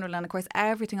 like in general. And of course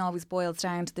everything always boils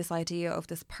down to this idea of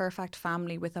this perfect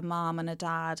family with a mom and a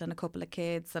dad and a couple of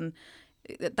kids. And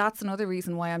that's another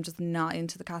reason why I'm just not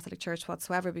into the Catholic Church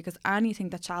whatsoever, because anything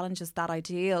that challenges that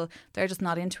ideal, they're just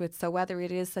not into it. So whether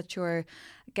it is that you're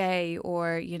gay,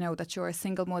 or that you're a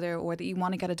single mother, or that you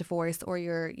want to get a divorce, or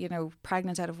you're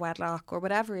pregnant out of wedlock, or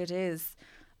whatever it is,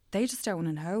 they just don't want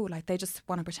to know. Like, they just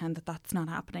want to pretend that that's not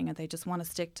happening, and they just want to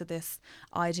stick to this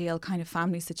ideal kind of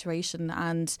family situation.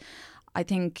 And I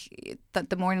think that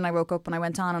the morning I woke up and I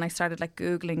went on and I started like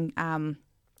Googling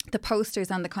the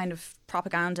posters and the kind of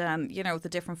propaganda and, the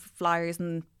different flyers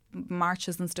and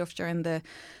marches and stuff during the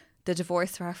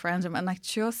divorce referendum, and like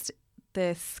just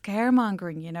the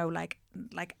scaremongering,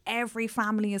 like every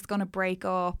family is going to break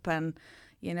up, and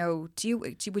would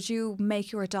you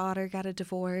make your daughter get a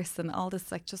divorce, and all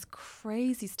this like just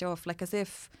crazy stuff, like as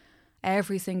if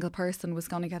every single person was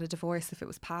going to get a divorce if it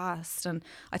was passed. And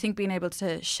I think being able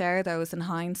to share those in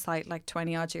hindsight, like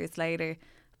 20 odd years later,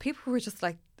 people were just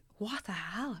like, what the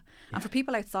hell? Yeah. And for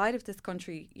people outside of this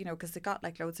country, because it got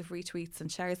like loads of retweets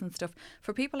and shares and stuff,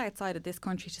 for people outside of this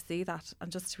country to see that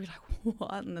and just to be like,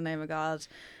 what in the name of God?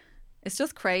 It's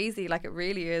just crazy. Like, it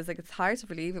really is. Like, it's hard to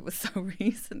believe it was so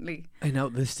recently. I know.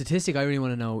 The statistic I really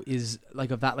want to know is, like,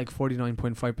 of that, like,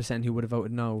 49.5% who would have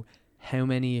voted no, how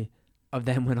many of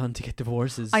them went on to get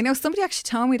divorces? I know somebody actually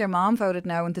told me their mom voted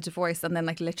no in the divorce, and then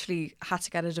like literally had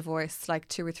to get a divorce like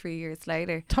 2 or 3 years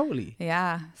later. Totally.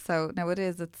 Yeah. So no, it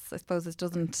is. I suppose it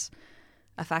doesn't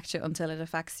affect you until it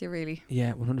affects you, really.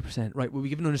 Yeah, 100%. Right, will we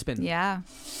give another spin? Yeah.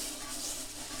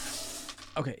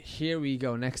 Okay, here we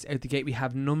go. Next out the gate we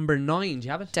have number 9. Do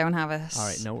you have it? Don't have it. All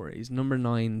right, no worries. Number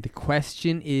 9. The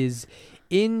question is,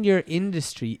 in your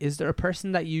industry, is there a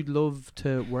person that you'd love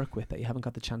to work with that you haven't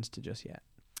got the chance to just yet?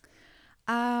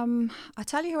 I'll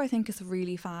tell you who I think is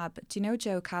really fab. Do you know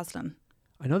Joe Caslin?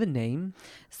 I know the name.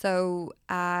 So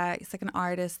he's like an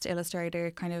artist,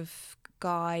 illustrator kind of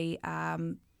guy,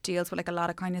 deals with like a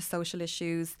lot of kind of social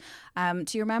issues.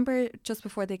 Do you remember just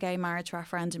before the gay marriage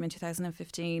referendum in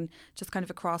 2015, just kind of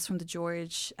across from the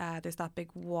George, there's that big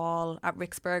wall at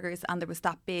Rick's Burgers, and there was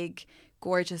that big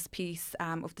gorgeous piece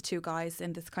of the two guys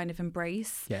in this kind of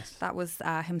embrace. Yes. That was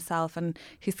himself, and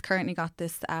he's currently got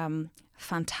this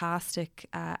fantastic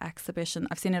exhibition.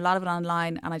 I've seen a lot of it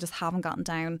online, and I just haven't gotten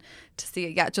down to see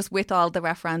it yet, just with all the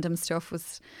referendum stuff.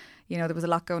 Was, there was a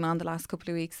lot going on the last couple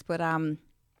of weeks, but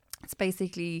it's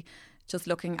basically just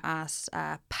looking at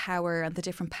power and the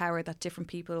different power that different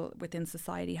people within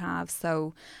society have.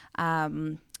 So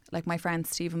like my friend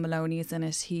Stephen Maloney is in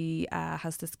it. He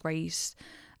has this great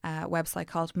website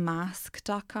called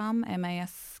mask.com,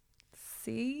 MASC.com,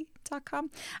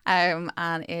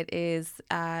 and it is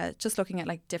just looking at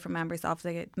like different members of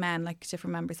the men, like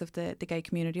different members of the gay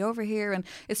community over here, and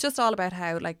it's just all about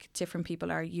how like different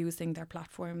people are using their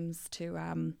platforms to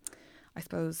I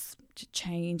suppose to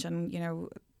change and,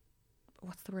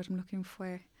 what's the word I'm looking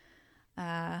for?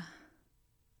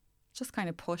 Just kind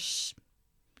of push,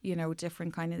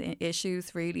 different kind of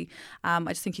issues, really. I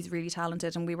just think he's really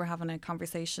talented, and we were having a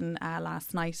conversation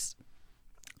last night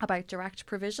about direct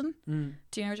provision. Do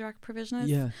you know what direct provision is?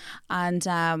 Yeah.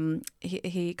 And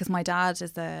he because my dad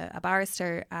is a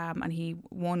barrister, and he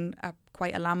won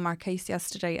quite a landmark case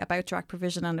yesterday about direct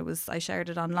provision, and I shared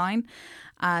it online,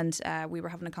 and we were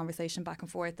having a conversation back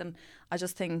and forth, and I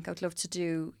just think I'd love to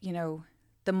do,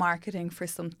 the marketing for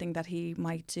something that he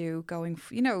might do going,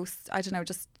 I don't know,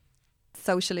 just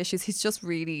social issues. He's just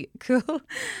really cool.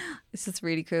 It's just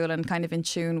really cool and kind of in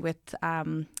tune with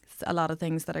a lot of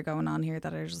things that are going on here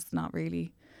that are just not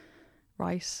really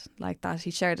right like that.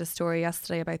 He shared a story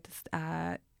yesterday about this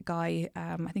guy,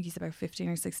 I think he's about 15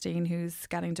 or 16, who's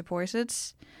getting deported,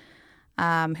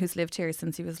 who's lived here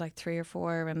since he was like 3 or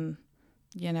 4, and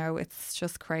you know, it's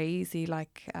just crazy.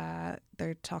 Like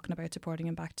they're talking about deporting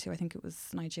him back to, I think it was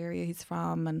Nigeria he's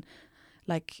from, and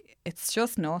like it's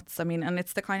just nuts. I mean, and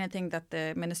it's the kind of thing that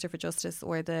the Minister for Justice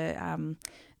or the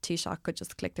Taoiseach could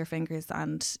just click their fingers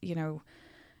and, you know,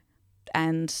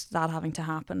 end that having to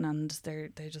happen, and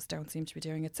they just don't seem to be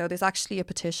doing it. So there's actually a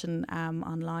petition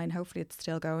online, hopefully it's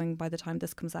still going by the time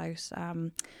this comes out,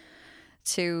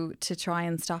 to try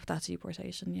and stop that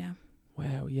deportation. Yeah.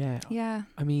 Wow. Yeah. Yeah.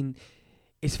 I mean,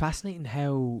 it's fascinating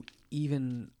how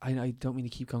even I don't mean to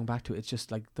keep going back to it. It's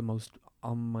just like the most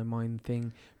on my mind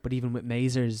thing. But even with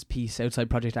Mazer's piece outside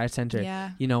Project Art Centre,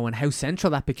 Yeah. you know, and how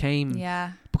central that became.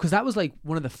 Yeah. Because that was like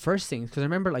one of the first things. Because I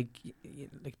remember like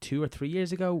 2 or 3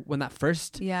 years ago when that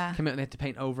first Yeah. came out and they had to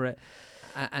paint over it,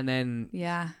 and then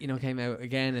Yeah. you know came out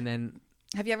again, and then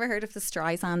Have you ever heard of the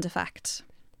Streisand effect?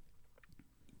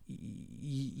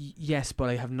 yes, but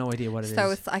I have no idea what it is. So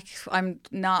it's like, I'm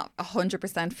not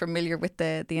 100% familiar with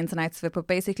the ins and outs of it, but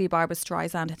basically Barbara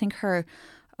Streisand, I think a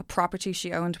property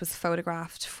she owned was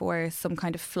photographed for some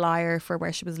kind of flyer for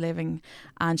where she was living,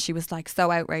 and she was like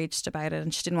so outraged about it,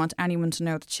 and she didn't want anyone to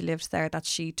know that she lived there, that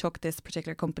she took this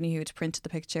particular company who had printed the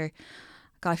picture.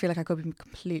 God, I feel like I could be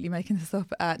completely making this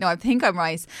up. No, I think I'm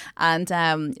right. And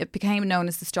it became known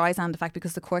as the Streisand effect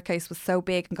because the court case was so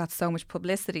big and got so much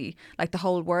publicity. Like the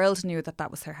whole world knew that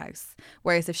that was her house.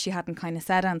 Whereas if she hadn't kind of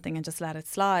said anything and just let it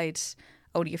slide,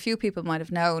 only a few people might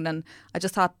have known. And I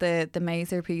just thought the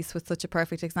Mazer piece was such a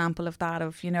perfect example of that,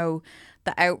 of, you know,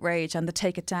 the outrage and the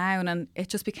take it down. And it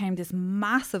just became this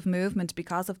massive movement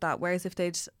because of that. Whereas if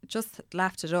they'd just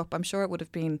left it up, I'm sure it would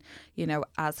have been, you know,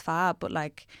 as fab. But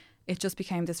like, it just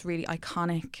became this really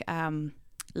iconic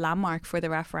landmark for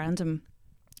the referendum,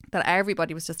 that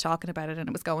everybody was just talking about it, and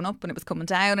it was going up and it was coming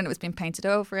down and it was being painted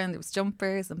over, and there was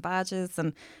jumpers and badges.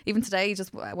 And even today,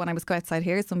 just when I was go outside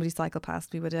here, somebody cycled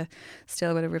past me with a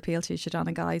repeal t-shirt on,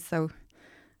 a guy. So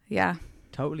yeah,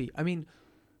 totally. I mean,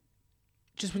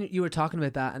 just when you were talking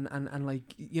about that, and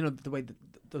like, you know, the way that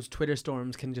those Twitter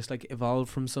storms can just like evolve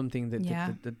from something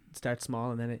that starts small,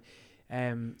 and then it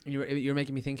you're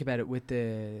making me think about it with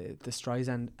the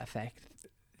Streisand effect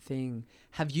thing.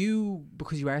 Have you,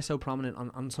 because you are so prominent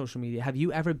on social media, have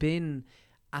you ever been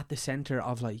at the centre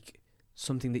of like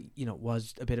something that, you know,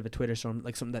 was a bit of a Twitter storm,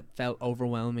 like something that felt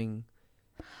overwhelming?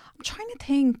 I'm trying to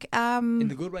think. In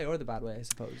the good way or the bad way, I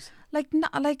suppose.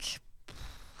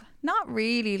 Not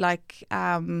really. Like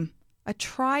I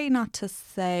try not to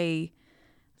say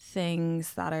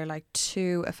things that are like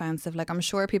too offensive. Like I'm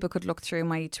sure people could look through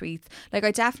my tweets. Like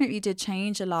I definitely did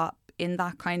change a lot in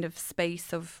that kind of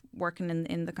space of working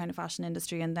in the kind of fashion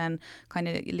industry, and then kind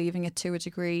of leaving it to a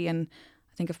degree. And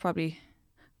I think I've probably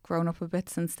grown up a bit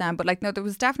since then. But like, no, there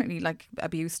was definitely like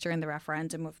abuse during the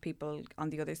referendum of people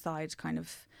on the other side kind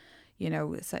of, you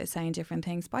know, saying different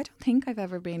things. But I don't think I've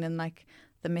ever been in like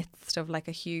the midst of like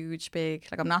a huge big,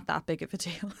 like I'm not that big of a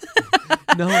deal.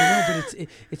 No, but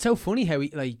it's so funny how we,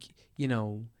 like, you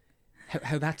know,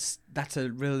 how that's a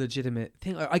real legitimate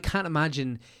thing. I can't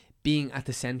imagine being at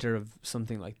the centre of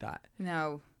something like that.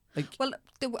 No. Like, well,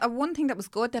 the one thing that was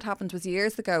good that happened was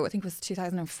years ago, I think it was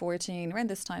 2014, around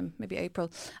this time, maybe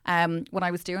April, when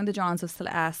I was doing the drawings of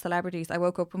celebrities, I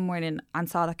woke up one morning and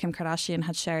saw that Kim Kardashian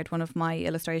had shared one of my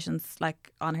illustrations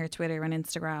like on her Twitter and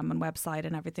Instagram and website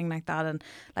and everything like that, and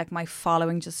like my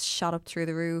following just shot up through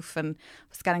the roof, and I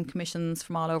was getting commissions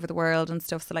from all over the world and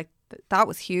stuff. So like that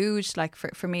was huge. Like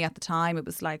for me at the time, it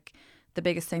was like the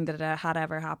biggest thing that had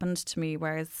ever happened to me,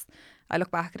 whereas I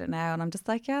look back at it now and I'm just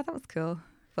like, yeah, that was cool.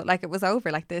 But like it was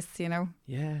over like this, you know.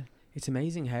 Yeah, it's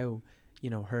amazing how, you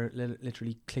know, her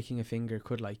literally clicking a finger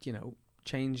could, like, you know,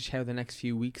 change how the next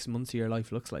few weeks, months of your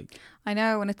life looks like. I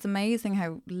know, and it's amazing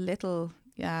how little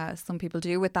some people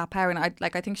do with that power. And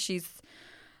I think she's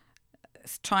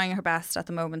trying her best at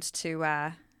the moment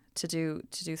to do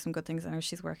some good things. I know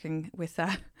she's working with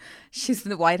she's in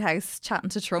the White House chatting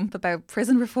to Trump about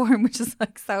prison reform, which is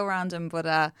like so random. But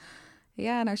I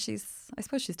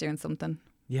suppose she's doing something.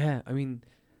 Yeah, I mean,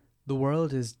 the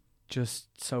world is just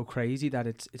so crazy that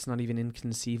it's not even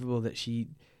inconceivable that she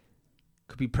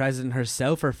could be president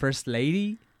herself or first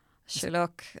lady. Sure,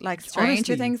 look, like stranger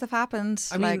honestly, things have happened.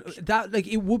 I mean, that like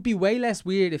it would be way less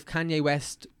weird if Kanye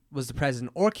West was the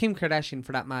president, or Kim Kardashian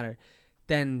for that matter,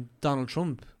 than Donald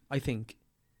Trump, I think.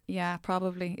 Yeah,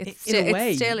 probably. It's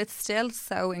still still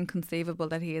so inconceivable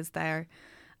that he is there.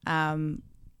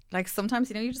 Like sometimes,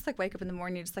 you know, you just like wake up in the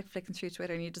morning, you're just like flicking through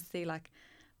Twitter and you just see like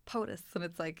POTUS and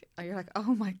it's like, and you're like,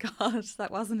 oh my God, that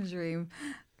wasn't a dream.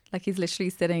 Like he's literally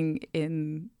sitting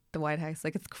in the White House.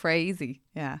 Like it's crazy.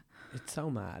 Yeah. It's so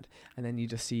mad. And then you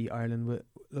just see Ireland with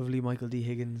lovely Michael D.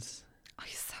 Higgins. Oh,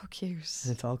 he's so cute.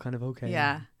 And it's all kind of okay.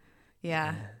 Yeah.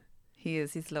 He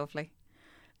is. He's lovely.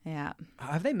 Yeah.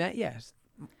 Have they met yet?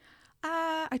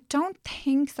 I don't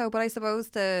think so, but I suppose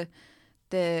the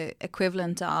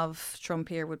equivalent of Trump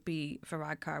here would be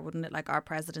Varadkar, wouldn't it? Like our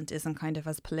president isn't kind of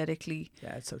as politically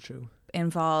It's so true.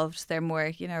 involved. They're more,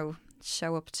 you know,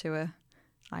 show up to a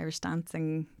Irish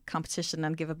dancing competition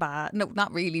and give a bat. No,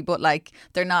 not really, but like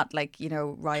they're not like, you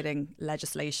know, writing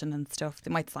legislation and stuff.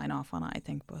 They might sign off on it, I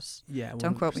think, but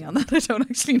don't quote me on that. I don't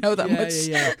actually know that much.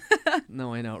 Yeah.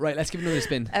 No, I know. Right, let's give it another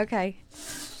spin. Okay.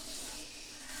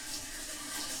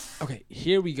 Okay,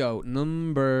 here we go.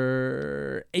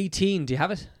 Number 18. Do you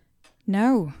have it?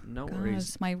 No. No God,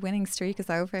 worries. my winning streak is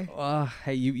over. Oh,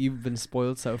 hey, you've been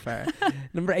spoiled so far.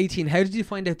 Number 18. How did you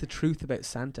find out the truth about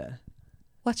Santa?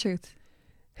 What truth?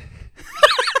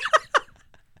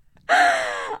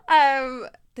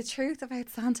 The truth about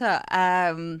Santa.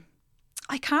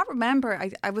 I can't remember.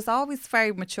 I was always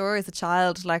very mature as a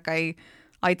child. Like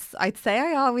I'd say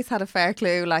I always had a fair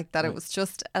clue, like that it was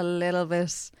just a little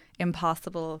bit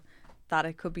impossible that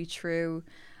it could be true.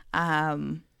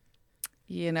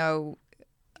 You know,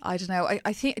 I don't know.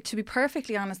 I think, to be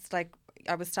perfectly honest, like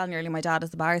I was telling you earlier, my dad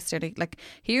is a barrister. Like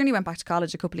he only went back to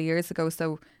college a couple of years ago,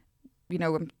 so you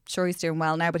know, I'm sure he's doing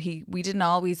well now. But we didn't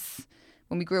always,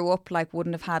 when we grew up, like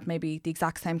wouldn't have had maybe the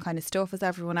exact same kind of stuff as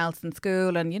everyone else in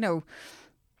school, and you know,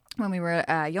 when we were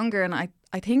younger. And I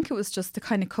think it was just the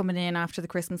kind of coming in after the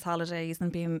Christmas holidays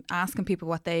and asking people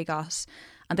what they got,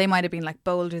 and they might have been like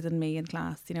bolder than me in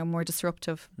class, you know, more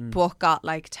disruptive, but got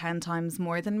like 10 times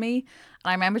more than me.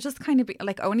 And I remember just kind of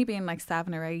only being like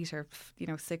 7 or 8 or, you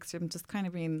know, 6, and just kind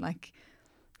of being like,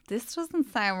 this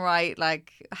doesn't sound right.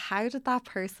 Like, how did that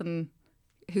person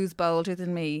who's bolder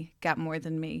than me get more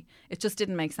than me? It just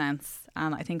didn't make sense.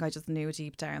 And I think I just knew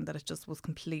deep down that it just was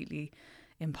completely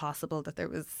impossible, that there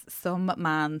was some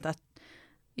man that,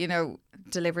 you know,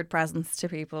 delivered presents to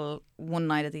people one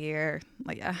night of the year.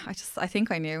 Like, yeah, I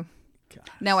think I knew. God.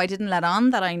 No, I didn't let on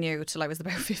that I knew till I was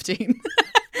about 15.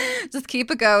 Just keep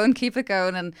it going.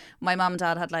 And my mum and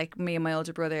dad had like me and my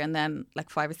older brother, and then like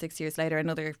 5 or 6 years later,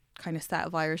 another kind of set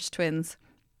of Irish twins.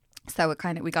 So it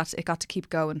got to keep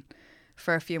going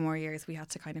for a few more years. We had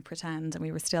to kind of pretend, and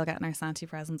we were still getting our Santa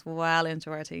presents well into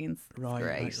our teens.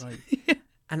 Right.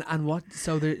 And what?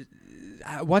 So there.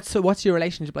 What's your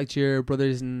relationship like to your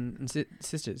brothers and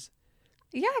sisters?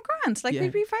 Yeah, grand. Like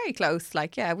we'd be very close.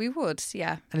 Like we would.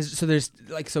 Yeah. And so there's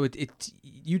like it's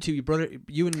you two,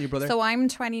 you and your brother. So I'm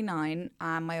 29,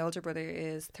 and my older brother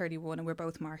is 31, and we're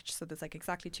both March. So there's like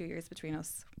exactly 2 years between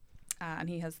us. And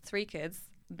he has 3 kids,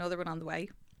 another one on the way,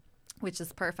 which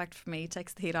is perfect for me.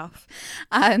 Takes the heat off.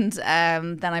 And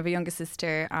then I have a younger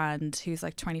sister, and who's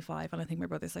like 25, and I think my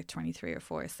brother's like 23 or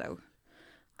 4. So.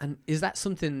 And is that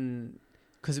something?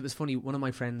 Because it was funny, one of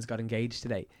my friends got engaged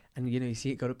today, and you know, you see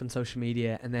it go up on social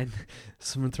media, and then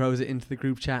someone throws it into the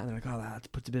group chat, and they're like, oh,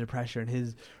 that puts a bit of pressure on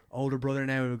his older brother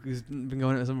now, who's been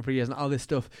going out with someone for years, and all this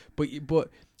stuff. But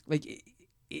like,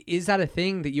 is that a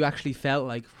thing that you actually felt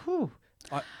like, whew?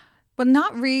 Well,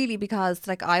 not really, because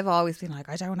like I've always been like,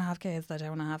 I don't want to have kids.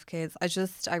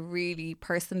 I really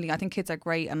personally, I think kids are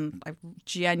great, and I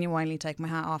genuinely take my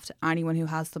hat off to anyone who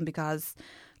has them, because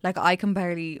like I can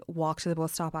barely walk to the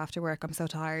bus stop after work. I'm so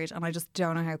tired, and I just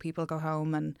don't know how people go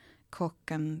home and cook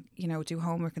and, you know, do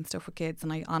homework and stuff with kids.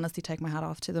 And I honestly take my hat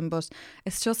off to them, but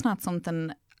it's just not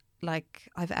something like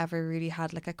I've ever really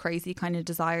had like a crazy kind of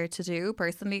desire to do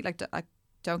personally. Like,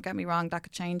 don't get me wrong, that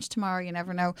could change tomorrow, you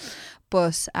never know.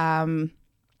 But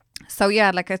so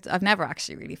yeah, like I've never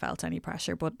actually really felt any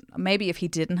pressure. But maybe if he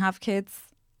didn't have kids,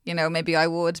 you know, maybe I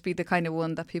would be the kind of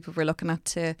one that people were looking at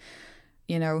to,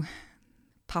 you know,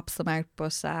 pops them out.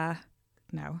 But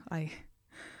no, I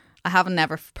haven't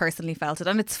never personally felt it.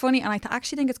 And it's funny, and I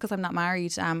actually think it's because I'm not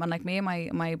married, and like me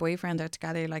and my boyfriend are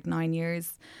together like 9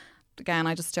 years. Again,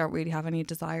 I just don't really have any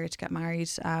desire to get married.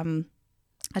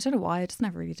 I don't know why, I just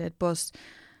never really did. But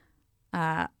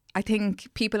I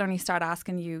think people only start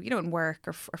asking you, you know, in work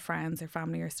or friends or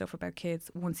family or stuff about kids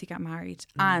once you get married.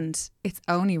 And it's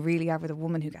only really ever the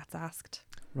woman who gets asked.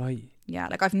 Right. Yeah,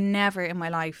 like I've never in my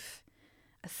life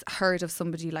heard of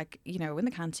somebody, like, you know, in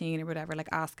the canteen or whatever, like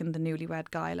asking the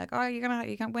newlywed guy, like, oh,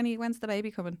 when's the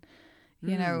baby coming?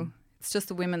 You know, it's just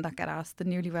the women that get asked, the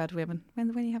newlywed women,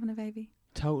 when are you having a baby?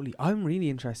 Totally. I'm really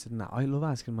interested in that. I love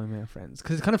asking my male friends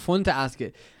because it's kind of fun to ask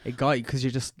it a guy because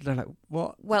they're like,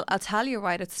 what? Well, I'll tell you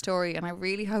right a story, and I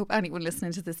really hope anyone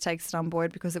listening to this takes it on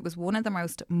board, because it was one of the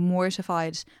most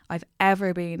mortified I've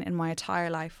ever been in my entire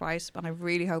life, right? And I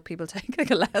really hope people take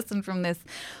like a lesson from this.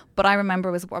 But I remember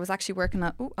I was actually working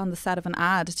on the set of an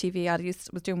ad, a TV ad. I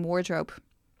was doing wardrobe,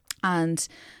 and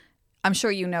I'm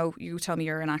sure you told me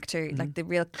you're an actor, like the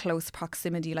real close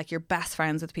proximity, like you're best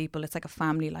friends with people. It's like a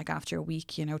family, like after a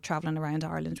week, travelling around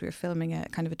Ireland. We were filming a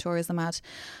kind of a tourism ad,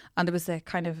 and there was a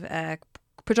kind of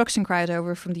production crowd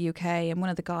over from the UK, and one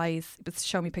of the guys was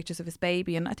showing me pictures of his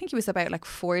baby, and I think he was about like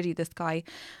 40, this guy.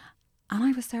 And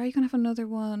I was there, are you going to have another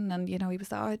one? And, he was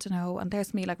there, I don't know. And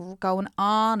there's me like going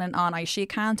on and on. She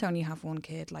can't only have one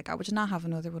kid. Like, I would not have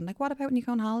another one. Like, what about when you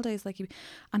go on holidays?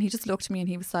 And he just looked at me and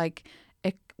he was like,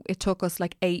 it took us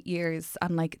like 8 years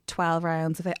and like 12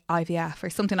 rounds of IVF or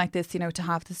something like this, to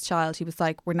have this child. He was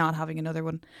like, we're not having another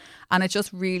one. And it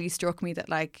just really struck me that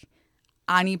like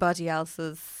anybody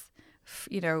else's,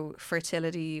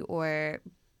 fertility or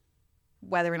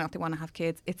whether or not they want to have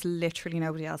kids, it's literally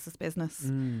nobody else's business.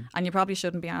 And you probably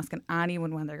shouldn't be asking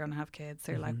anyone when they're going to have kids,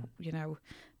 or like,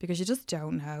 because you just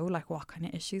don't know like what kind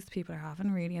of issues people are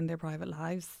having really in their private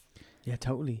lives. Yeah,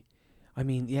 totally. I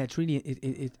mean, yeah, it's really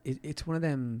it's one of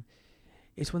them.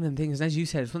 It's one of them things, and as you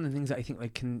said, it's one of the things that I think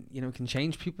like can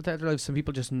change people throughout their lives. Some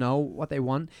people just know what they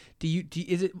want.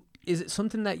 Is it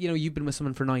something that you've been with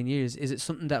someone for 9 years? Is it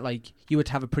something that like you would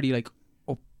have a pretty like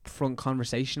upfront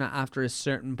conversation after a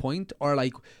certain point, or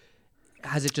like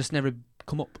has it just never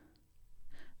come up?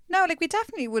 No, like we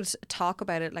definitely would talk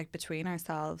about it like between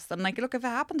ourselves, and like look, if it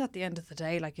happened at the end of the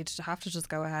day, like you'd have to just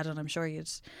go ahead, and I'm sure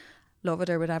you'd love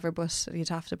it or whatever, but you'd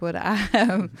have to. But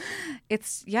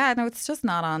it's just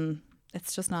not on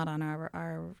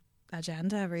our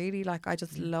agenda really. Like I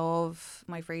just love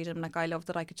my freedom. Like I love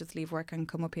that I could just leave work and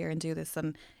come up here and do this.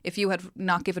 And if you had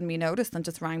not given me notice and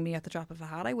just rang me at the drop of a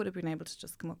hat, I would have been able to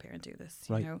just come up here and do this.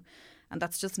 You know, and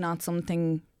that's just not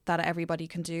something that everybody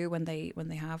can do when they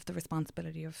have the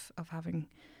responsibility of having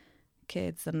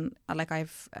kids. And like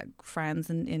I've friends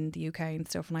in the UK and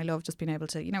stuff, and I love just being able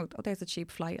to, there's a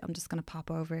cheap flight, I'm just going to pop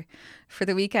over for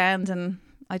the weekend, and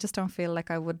I just don't feel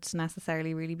like I would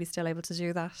necessarily really be still able to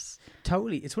do that.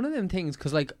 Totally. It's one of them things,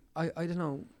 because like I don't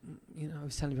know, I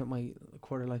was telling you about my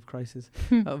quarter life crisis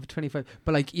of 25,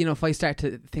 but like if I start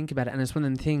to think about it, and it's one of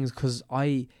them things, because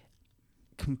I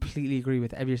completely agree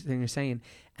with everything you're saying,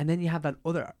 and then you have that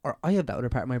other, or I have that other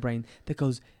part of my brain that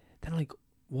goes, then like,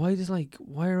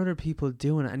 why are other people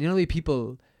doing it? And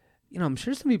people, I'm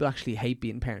sure some people actually hate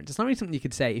being parents. It's not really something you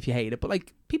could say if you hate it, but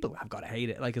like people have got to hate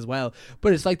it like as well.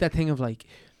 But it's like that thing of like,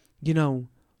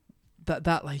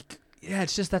 that like, yeah,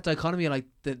 it's just that dichotomy of like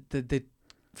the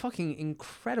fucking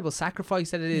incredible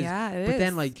sacrifice that it is. Yeah, it is. But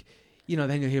then like,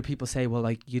 then you'll hear people say, well,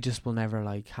 like you just will never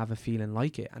like have a feeling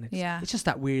like it, and it's just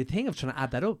that weird thing of trying to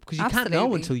add that up, because you can't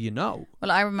know until you know.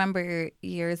 Well, I remember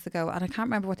years ago, and I can't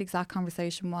remember what the exact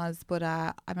conversation was, but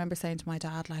I remember saying to my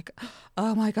dad, like,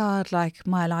 oh my God, like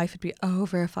my life would be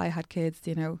over if I had kids,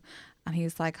 and he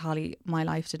was like, Holly, my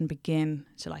life didn't begin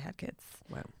till I had kids.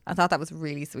 Wow. I thought that was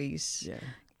really sweet. Yeah.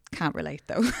 Can't relate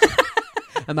though.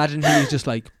 Imagine he was just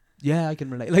like, yeah, I can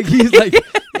relate. Like he's like,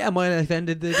 yeah, my life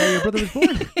ended the day your brother was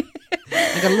born.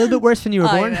 I got a little bit worse when you were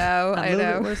born. I know. A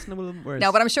little bit worse and a little bit worse.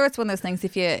 No, but I'm sure it's one of those things.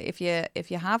 If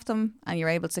you have them and you're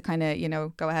able to kind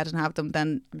of go ahead and have them,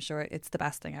 then I'm sure it's the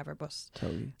best thing ever. But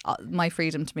totally, my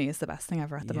freedom to me is the best thing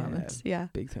ever at the moment. Yeah,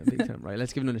 big time. Right,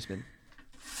 let's give it another spin.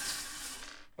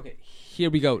 Okay, here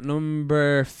we go.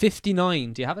 Number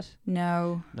 59. Do you have it?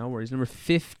 No worries. Number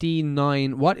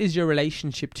 59. What is your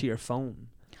relationship to your phone?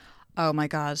 Oh my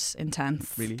God,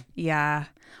 intense. Really? Yeah,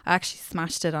 I actually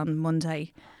smashed it on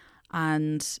Monday.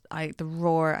 And the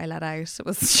roar I let out, it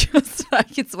was just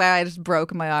like, it's where I just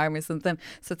broken my arm or something.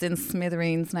 So it's in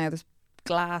smithereens now. There's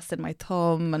glass in my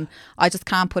thumb, and I just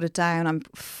can't put it down. I'm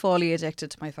fully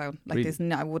addicted to my phone. Like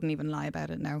really? I wouldn't even lie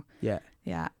about it now.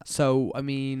 Yeah. So I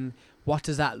mean, what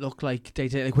does that look like day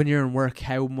to day? Like when you're in work,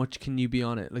 how much can you be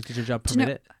on it? Like, does your job permit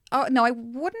it? Oh no, I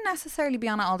wouldn't necessarily be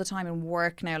on it all the time in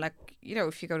work now. Like,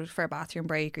 if you go for a bathroom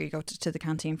break or you go to the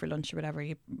canteen for lunch or whatever,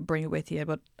 you bring it with you.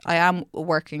 But I am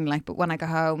working, like, but when I go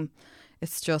home,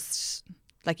 it's just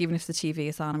like, even if the TV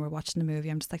is on and we're watching the movie,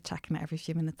 I'm just like checking it every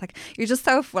few minutes. Like, I'm just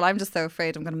so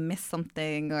afraid I'm going to miss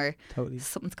something, or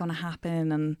something's going to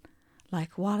happen, and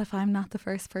like, what if I'm not the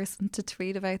first person to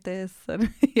tweet about this?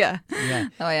 And yeah.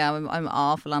 Oh yeah, I'm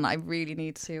awful, and I really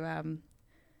need to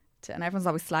and everyone's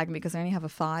always slagging me because I only have a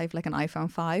 5, like an iPhone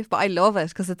 5, but I love it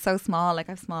because it's so small. Like,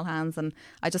 I have small hands, and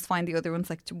I just find the other ones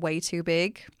like way too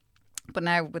big. But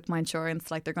now with my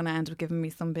insurance, like, they're going to end up giving me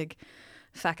some big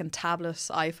feckin' tablet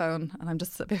iPhone, and I'm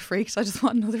just a bit freaked. I just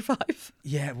want another 5.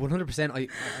 Yeah, 100%.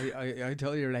 I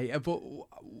totally relate. But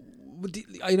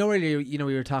I know earlier, we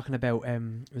were talking about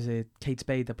was it Kate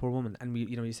Spade, the poor woman, and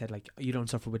you said like you don't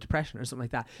suffer with depression or something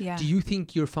like that. Yeah. Do you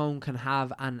think your phone can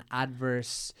have an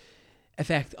adverse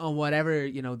effect on whatever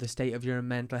the state of your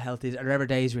mental health is? Are there ever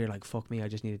days where you're like, fuck me, I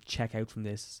just need to check out from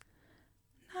this?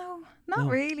 No, not No.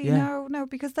 really. Yeah. No,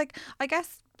 because like I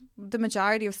guess the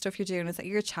majority of stuff you're doing is that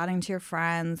you're chatting to your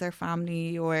friends or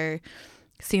family, or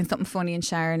seeing something funny and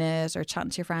sharing it, or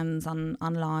chatting to your friends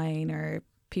online, or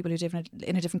people who live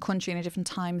in a different country, in a different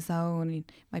time zone. You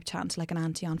might be chatting to like an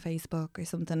auntie on Facebook or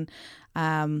something.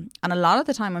 And a lot of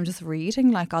the time I'm just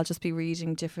reading, like I'll just be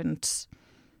reading different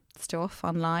stuff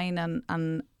online,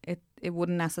 and it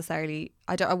wouldn't necessarily,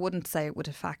 I wouldn't say it would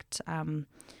affect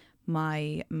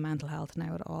my mental health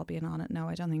now at all being on it. No,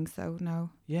 I don't think so.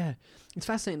 No. Yeah, it's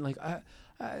fascinating. Like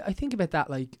I think about that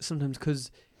like sometimes,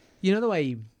 because the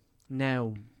way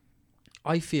now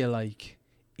I feel like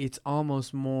it's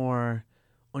almost more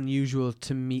unusual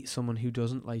to meet someone who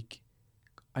doesn't like,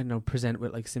 I don't know, present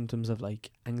with like symptoms of like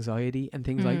anxiety and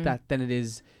things like that than it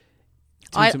is.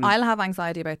 I'll have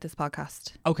anxiety about this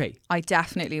podcast. Okay. I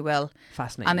definitely will.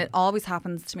 Fascinating. And it always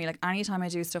happens to me, like anytime I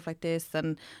do stuff like this,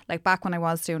 and like back when I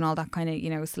was doing all that kind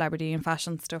of, celebrity and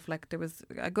fashion stuff, like there was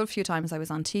a good few times I was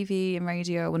on TV and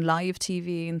radio and live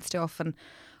TV and stuff, and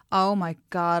oh my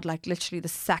God, like literally the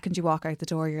second you walk out the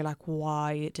door, you're like,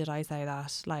 why did I say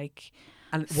that? Like,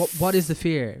 and what is the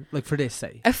fear like for this,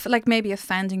 say? If like maybe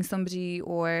offending somebody,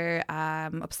 or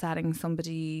upsetting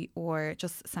somebody, or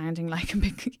just sounding like a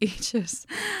big idiot,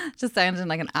 just sounding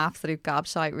like an absolute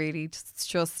gobshite, really.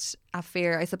 Just a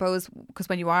fear, I suppose, because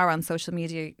when you are on social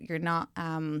media, you're not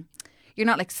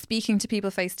like speaking to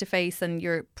people face to face, and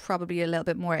you're probably a little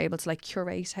bit more able to like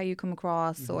curate how you come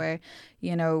across, or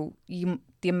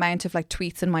the amount of like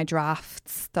tweets in my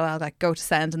drafts that I'll like go to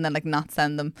send and then like not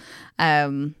send them,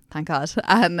 thank God.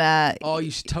 And you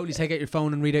should totally take out your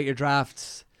phone and read out your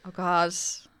drafts. oh God,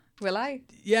 will I?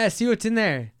 Yeah, see what's in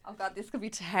there. Oh God, this could be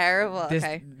terrible.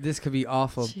 This could be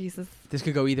awful. Jesus, this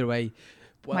could go either way.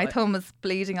 Well, my thumb is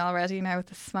bleeding already now with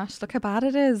the smash. Look how bad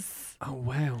it is. Oh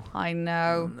wow. I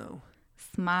know. Oh, no.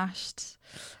 Smashed.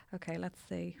 Okay, let's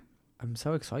see. I'm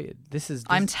so excited.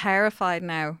 I'm terrified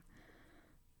now.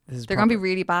 They're going to be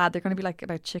really bad. They're going to be like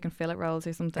about chicken fillet rolls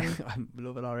or something. I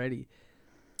love it already.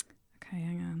 Okay,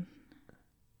 hang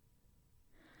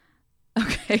on.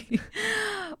 Okay.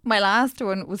 My last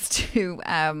one was to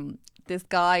this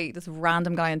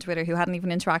random guy on Twitter who hadn't even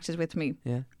interacted with me.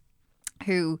 Yeah.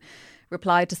 Who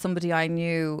replied to somebody I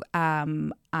knew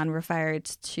and referred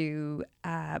to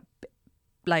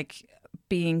like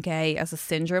being gay as a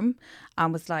syndrome,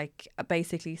 and was like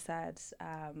basically said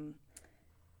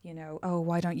oh,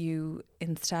 why don't you,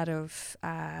 instead of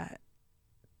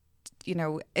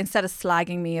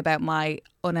slagging me about my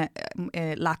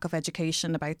lack of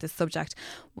education about this subject,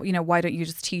 why don't you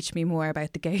just teach me more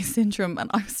about the gay syndrome?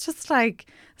 And I was just like,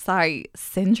 sorry,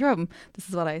 syndrome? This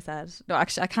is what I said. No,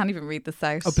 actually, I can't even read this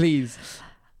out. Oh, please.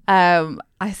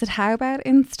 I said, how about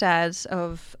instead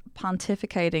of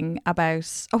pontificating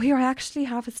about... Oh, here, I actually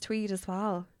have his tweet as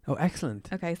well. Oh, excellent.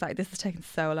 Okay, sorry, this is taking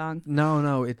so long.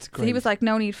 No, it's great. So he was like,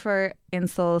 no need for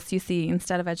insults. You see,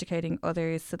 instead of educating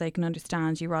others so they can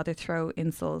understand, you rather throw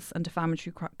insults and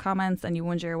defamatory comments, and you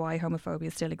wonder why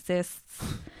homophobia still exists.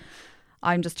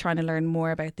 I'm just trying to learn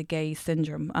more about the gay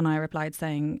syndrome. And I replied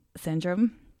saying,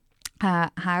 syndrome?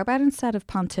 How about instead of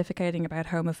pontificating about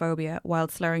homophobia while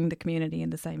slurring the community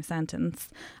in the same sentence,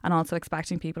 and also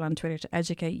expecting people on Twitter to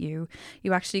educate you,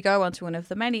 you actually go onto one of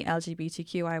the many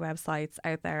LGBTQI websites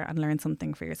out there and learn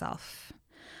something for yourself.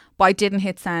 But I didn't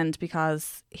hit send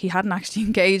because he hadn't actually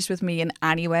engaged with me in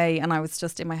any way, and I was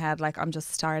just in my head like, I'm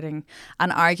just starting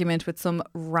an argument with some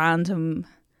random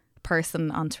person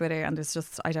on Twitter, and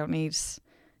I don't need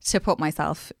to put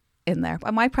myself in there. I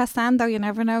might press send though, you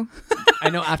never know. I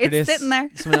know after it's this sitting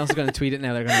there. Someone else is going to tweet it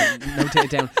now. They're going to notate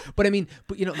it down. But I mean,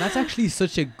 that's actually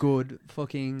such a good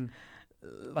fucking,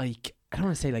 like, I don't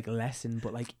want to say like lesson,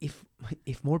 but like if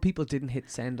more people didn't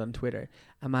hit send on Twitter,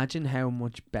 imagine how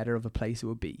much better of a place it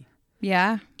would be.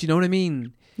 Yeah. Do you know what I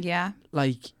mean? Yeah.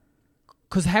 Like,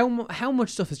 because how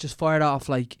much stuff is just fired off,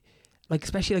 like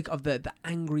especially like of the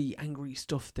angry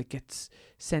stuff that gets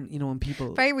sent, on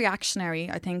people. Very reactionary,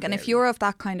 I think. And if you're of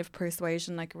that kind of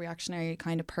persuasion, like a reactionary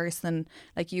kind of person,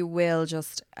 like you will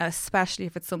just, especially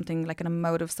if it's something like an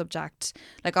emotive subject.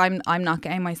 Like I'm not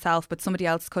gay myself, but somebody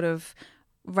else could have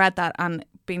read that and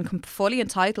being fully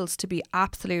entitled to be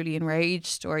absolutely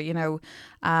enraged or, you know,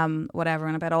 whatever,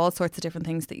 and about all sorts of different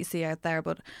things that you see out there.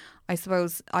 But I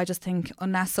suppose I just think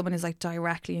unless someone is like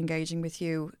directly engaging with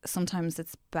you, sometimes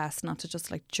it's best not to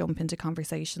just like jump into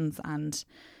conversations, and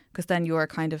because then you're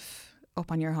kind of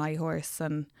up on your high horse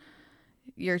and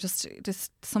you're just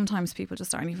sometimes people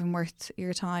just aren't even worth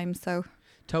your time. So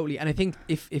totally. And I think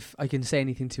if I can say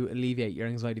anything to alleviate your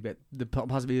anxiety about the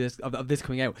possibility of this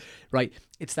coming out, right,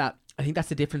 it's that I think that's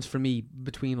the difference for me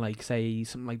between like say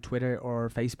something like Twitter or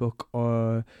Facebook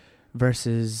or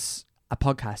versus a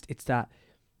podcast. It's that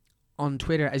on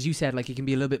Twitter, as you said, like it can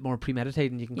be a little bit more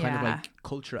premeditated and you can kind of like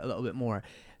culture it a little bit more.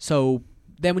 So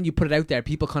then when you put it out there,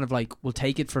 people kind of like will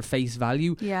take it for face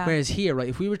value. Yeah. Whereas here, right,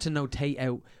 if we were to notate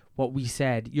out what we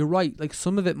said, you're right, like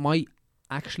some of it might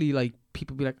actually like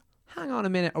people be like, hang on a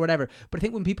minute or whatever. But I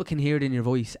think when people can hear it in your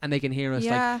voice and they can hear us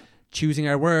like choosing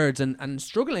our words and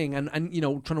struggling and you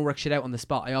know trying to work shit out on the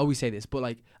spot, I always say this, but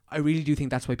like I really do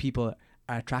think that's why people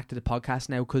are attracted to podcasts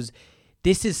now, because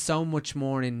this is so much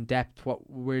more in depth what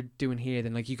we're doing here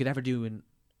than like you could ever do in,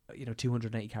 you know,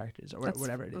 280 characters or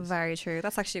whatever it is. Very true.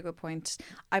 That's actually a good point.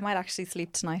 I might actually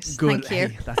sleep tonight. Good. Thank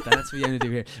you. Hey, that's what you're going to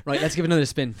do here. Right, let's give it another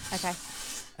spin. Okay.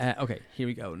 Okay, here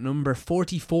we go. Number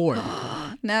 44.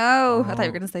 No, I thought you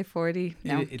were going to say 40.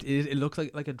 No. It looks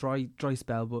like a dry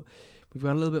spell, but we've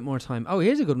got a little bit more time. Oh,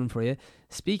 here's a good one for you.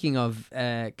 Speaking of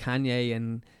Kanye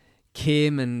and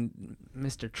Kim and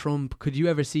Mr. Trump, could you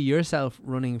ever see yourself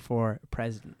running for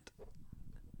president?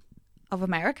 Of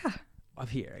America? Of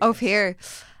here. Of here.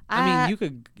 I mean,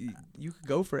 you could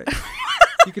go for it.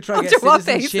 You could try to get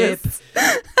citizenship.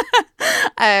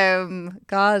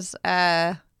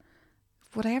 God,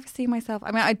 would I ever see myself?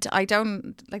 I mean, I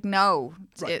don't like no.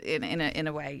 Right. In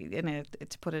a way,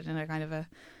 to put it in a kind of a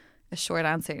short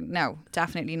answer, no,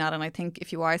 definitely not. And I think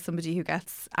if you are somebody who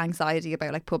gets anxiety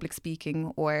about like public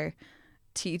speaking or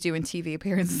doing TV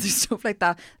appearances or stuff like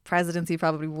that, presidency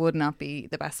probably would not be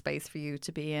the best space for you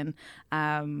to be in.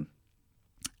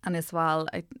 And as well,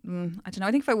 I don't know.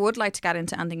 I think if I would like to get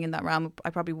into anything in that realm, I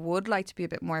probably would like to be a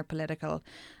bit more political.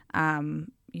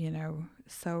 You know,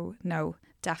 so no,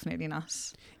 definitely not.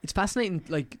 It's fascinating.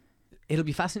 Like, it'll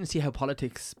be fascinating to see how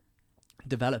politics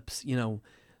develops. You know,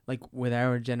 like with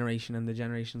our generation and the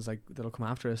generations like that'll come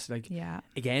after us. Like,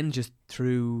 again, just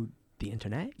through the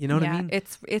internet. You know what I mean?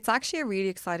 It's actually a really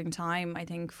exciting time, I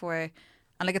think,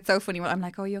 and like it's so funny when I'm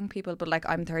like, oh, young people, but like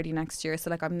I'm 30 next year, so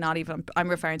like I'm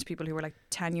referring to people who were like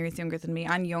 10 years younger than me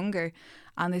and younger,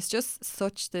 and there's just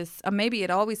such this, and maybe it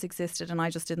always existed and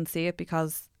I just didn't see it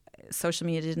because social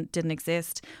media didn't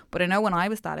exist. But I know when I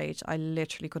was that age, I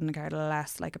literally couldn't care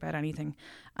less like about anything,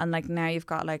 and like now you've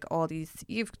got like all these,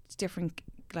 you've different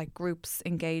like groups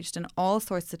engaged in all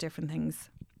sorts of different things,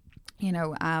 you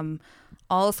know,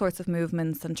 all sorts of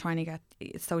movements and trying to get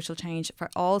social change for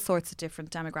all sorts of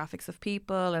different demographics of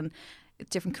people and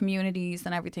different communities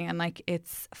and everything. And like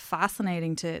it's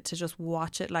fascinating to just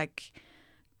watch it, like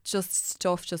just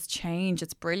stuff just change.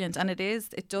 It's brilliant. And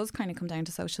it does kind of come down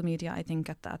to social media, I think,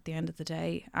 at the end of the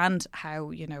day, and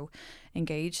how, you know,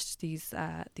 engaged these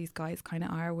guys kind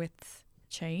of are with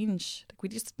change. Like we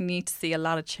just need to see a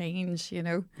lot of change, you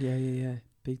know. Yeah.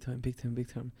 Big time.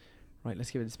 Right,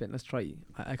 let's give it a spin. Let's try.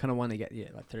 I kind of want to get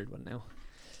that third one now.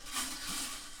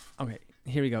 Okay,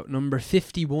 here we go. Number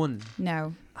 51.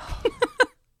 No.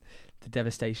 The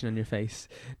devastation on your face.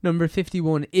 Number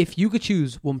 51. If you could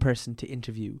choose one person to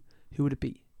interview, who would it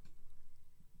be?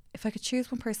 If I could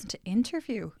choose one person to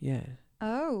interview? Yeah.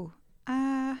 Oh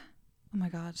my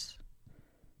God.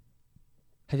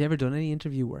 Have you ever done any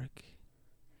interview work?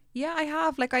 Yeah, I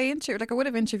have. Like I would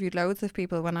have interviewed loads of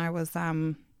people when I was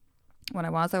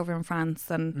over in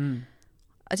France, and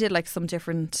I did like some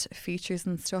different features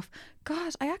and stuff.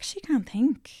 God, I actually can't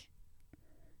think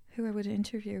who I would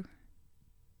interview.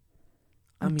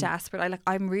 I'm desperate.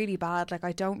 I'm really bad. Like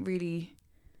I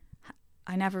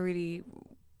never really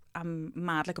am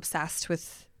mad, like obsessed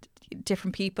with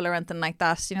different people or anything like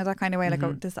that. You know, that kind of way. Like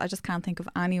I just can't think of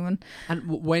anyone. And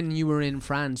when you were in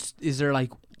France, is there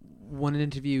like one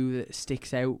interview that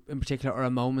sticks out in particular, or a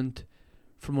moment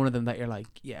from one of them that you're like,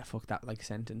 yeah, fuck that, like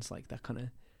sentence, like that kind of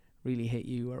really hit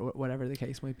you, or whatever the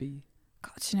case might be?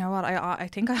 God, you know what? I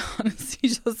think I honestly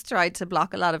just tried to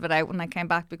block a lot of it out when I came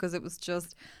back, because it was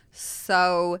just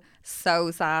so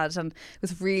sad, and it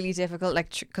was really difficult.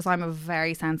 Like, because I'm a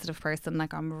very sensitive person.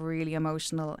 Like, I'm really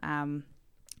emotional.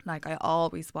 Like I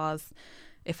always was.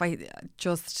 If I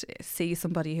just see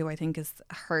somebody who I think is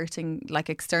hurting, like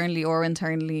externally or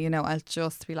internally, you know, I'll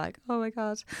just be like, oh my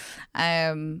God.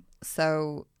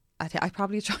 So I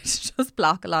probably try to just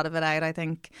block a lot of it out, I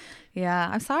think. Yeah,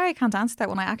 I'm sorry I can't answer that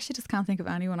one. I actually just can't think of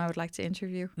anyone I would like to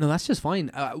interview. No, that's just fine.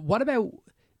 What about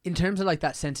in terms of like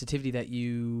that sensitivity that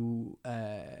you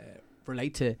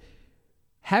relate to?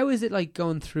 How is it like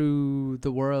going through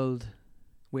the world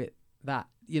with that?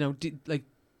 You know, do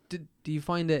you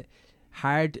find it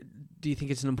hard? Do you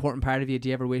think it's an important part of you? Do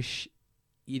you ever wish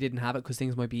you didn't have it because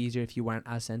things might be easier if you weren't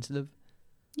as sensitive?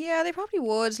 Yeah, they probably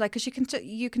would. Like, because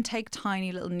you can take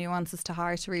tiny little nuances to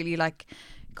heart. Really, like,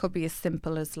 it could be as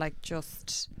simple as like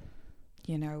just,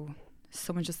 you know,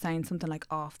 someone just saying something like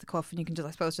off the cuff, and you can just,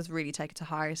 I suppose, just really take it to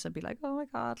heart and be like, oh my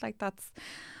God, like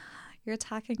you're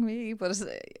attacking me. But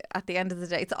at the end of the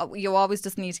day, you always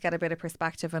just need to get a bit of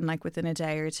perspective, and like within a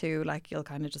day or two, like you'll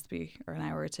kind of just be, or an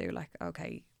hour or two, like,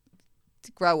 okay,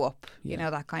 grow up, you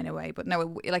know, that kind of way. But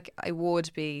no, like I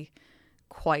would be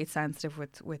quite sensitive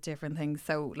with different things.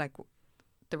 So like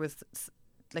there was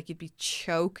like you'd be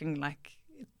choking, like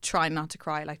trying not to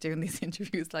cry, like doing these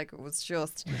interviews, like it was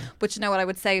just but you know what I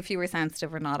would say, if you were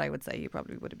sensitive or not, I would say you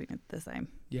probably would have been the same.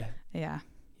 Yeah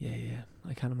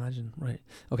I can't imagine. Right,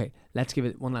 okay, let's give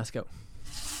it one last go.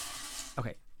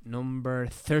 Okay, number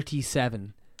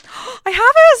 37. I have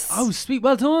it. Oh sweet,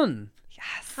 well done.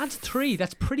 Yes, that's 3.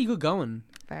 That's pretty good going.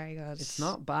 Very good. It's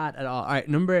not bad at all. All right,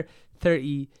 number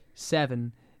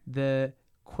 37. The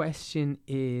question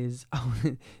is,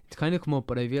 it's kind of come up,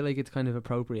 but I feel like it's kind of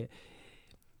appropriate.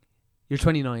 You're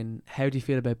 29. How do you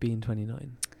feel about being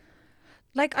 29?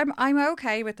 Like I'm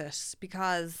okay with it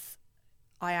because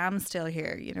I am still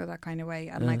here, you know, that kind of way,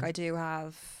 and like I do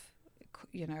have,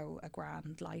 you know, a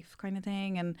grand life kind of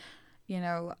thing, and you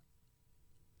know,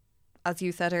 as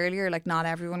you said earlier, like not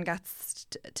everyone gets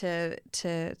to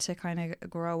kind of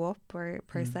grow up or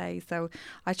per se. So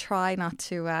I try not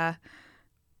to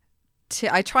be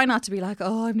like,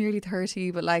 oh, I'm nearly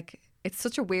 30, but like it's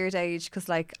such a weird age because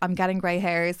like I'm getting grey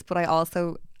hairs, but I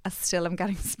also still am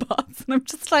getting spots, and I'm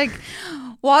just like,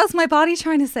 what is my body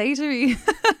trying to say to me?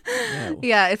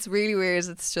 Yeah, it's really weird.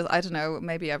 It's just, I don't know,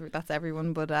 maybe that's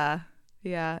everyone, but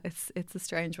yeah, it's a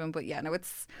strange one. But yeah, no,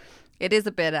 it is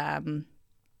a bit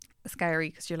scary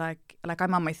because you're like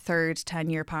I'm on my 3rd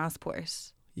 10-year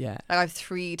passport. Yeah, like I have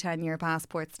 3 10-year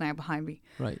passports now behind me.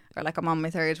 Right. Or like I'm on my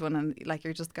 3rd one, and like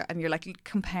you're like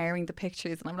comparing the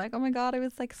pictures, and I'm like, oh my God, I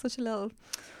was like such a little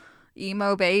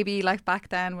emo baby like back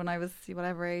then when I was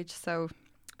whatever age. So,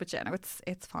 but yeah, no,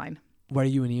 it's fine. Were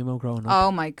you an emo growing up?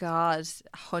 Oh my God,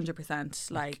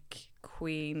 100%. Like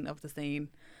queen of the scene.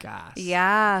 Gas.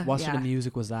 Yeah. What sort of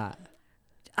music was that?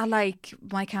 I like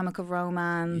My Chemical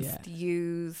Romance,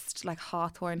 Used, like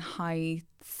Hawthorne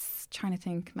Heights. Trying to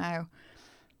think now.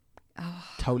 Oh.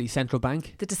 Totally. Central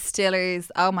Bank. The Distillers.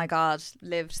 Oh my God,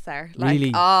 lived there. Like,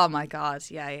 really? Oh my God.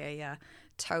 Yeah.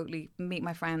 Totally. Meet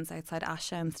my friends outside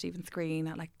Asha and Stephen's Green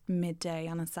at like midday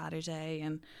on a Saturday,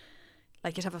 and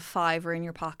like you'd have a $5 in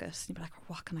your pocket, and you'd be like,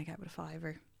 what can I get with a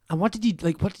 $5? And what did you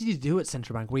do at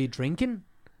Central Bank? Were you drinking?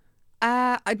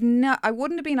 I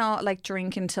wouldn't have been all like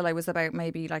drinking till I was about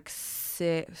maybe like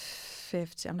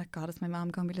 50. I'm like, God, is my mom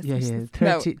going to be listening?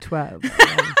 Yeah, 30, no. 12.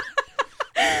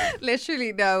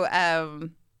 Literally, no.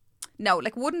 No,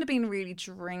 like wouldn't have been really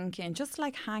drinking, just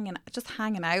like hanging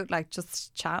out, like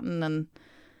just chatting and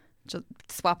just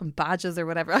swapping badges or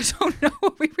whatever. I don't know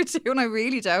what we were doing. I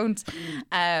really don't.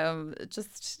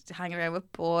 Just hanging around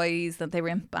with boys, and they were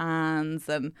in bands,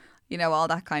 and you know, all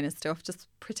that kind of stuff. Just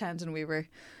pretending we were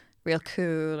real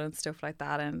cool and stuff like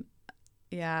that. And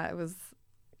yeah, it was,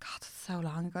 God, so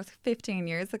long ago. It's 15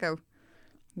 years ago.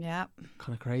 Yeah.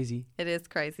 Kind of crazy. It is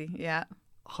crazy. Yeah.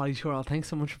 Holly Shortall, thanks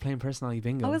so much for playing Personality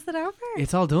Bingo. Oh, is it over?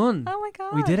 It's all done. Oh my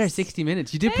God. We did our 60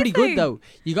 minutes. You did pretty good though.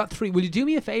 You got 3. Will you do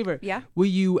me a favour? Yeah. Will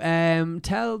you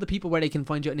tell the people where they can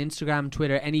find you on Instagram,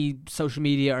 Twitter, any social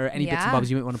media, or any bits and bobs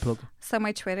you might want to plug? So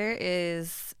my Twitter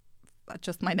is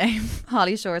just my name,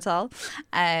 Holly Shortall.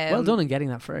 Well done in getting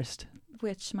that first.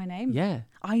 Which, my name? Yeah.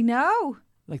 I know.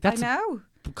 Like that's a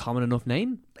common enough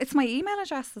name. It's my email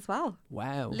address as well.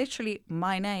 Wow. Literally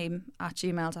my name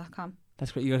 @gmail.com.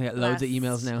 That's great. You're going to get loads of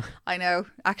emails now. I know.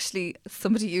 Actually,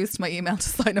 somebody used my email to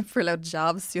sign up for a load of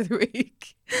jobs the other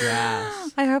week.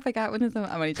 Yes. I hope I get one of them.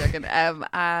 I'm only joking.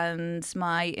 And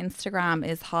my Instagram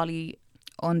is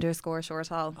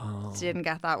Holly_Shortall. Oh. Didn't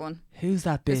get that one. Who's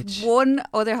that bitch? There's one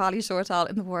other Holly Shortall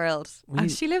in the world,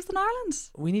 and she lives in Ireland.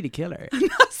 We need to kill her. No,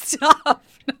 stop.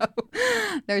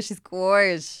 No, she's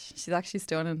gorgeous. She's actually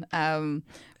stunning.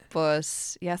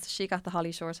 But yes, she got the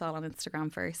Holly Shortall on Instagram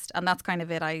first, and that's kind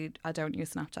of it. I don't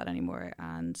use Snapchat anymore,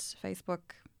 and Facebook,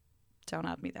 don't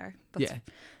add me there.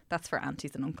 That's for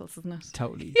aunties and uncles, isn't it?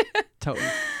 Totally. Totally.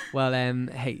 Well,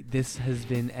 hey, this has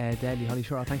been deadly. Holly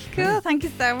Shortall, thanks for coming. Cool, thank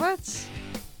you so much.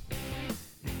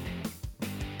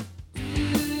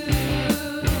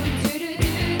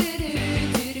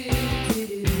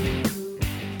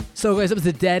 So guys, that was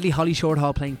the deadly Holly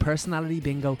Shorthall playing Personality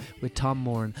Bingo with Tom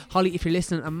Moran. Holly, if you're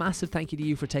listening, a massive thank you to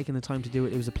you for taking the time to do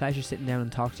it. It was a pleasure sitting down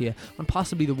and talk to you on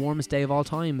possibly the warmest day of all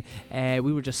time.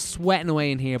 We were just sweating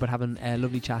away in here, but having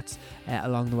lovely chats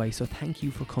along the way. So thank you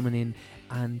for coming in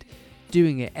and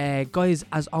doing it. Guys,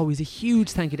 as always, a huge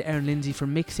thank you to Erin Lindsay for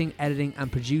mixing, editing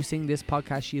and producing this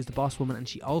podcast. She is the boss woman, and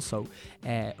she also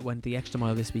went the extra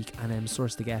mile this week and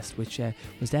sourced the guest, which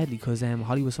was deadly, because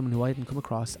Holly was someone who I hadn't come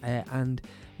across, and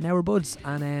now we're buds,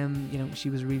 and she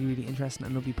was a really, really interesting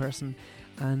and lovely person,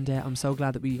 and I'm so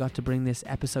glad that we got to bring this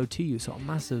episode to you. So a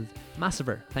massive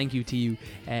thank you to you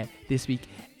this week,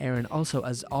 Erin. Also,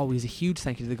 as always, a huge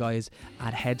thank you to the guys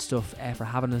at Head Stuff for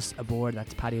having us aboard.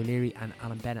 That's Paddy O'Leary and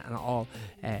Alan Bennett and all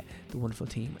the wonderful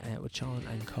team with Sean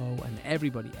and Co and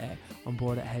everybody on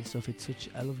board at Head Stuff. It's such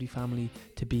a lovely family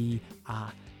to be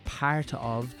part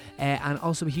of, and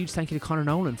also a huge thank you to Conor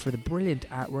Nolan for the brilliant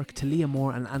artwork, to Leah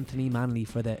Moore and Anthony Manley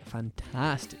for the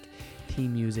fantastic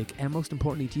theme music, and most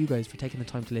importantly to you guys for taking the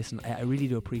time to listen. I really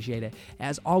do appreciate it.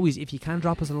 As always, if you can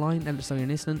drop us a line, let us know you're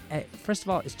listening. First of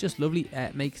all, it's just lovely,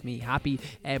 it makes me happy,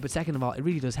 but second of all, it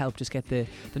really does help just get the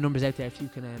numbers out there. If you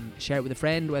can share it with a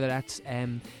friend, whether that's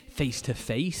face to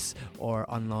face or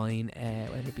online,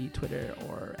 whether it be Twitter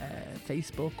or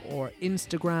Facebook or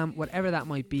Instagram, whatever that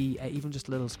might be, even just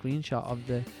a little screenshot of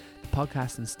the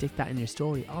podcast and stick that in your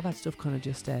story, all that stuff kind of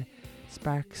just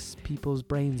sparks people's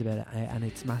brains about it, and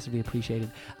it's massively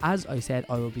appreciated. As I said,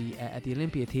 I will be at the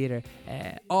Olympia Theatre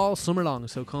all summer long,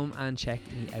 so come and check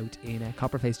me out in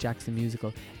Copperface Jacks the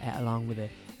musical, along with a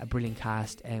brilliant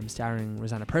cast starring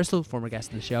Rosanna Purcell, former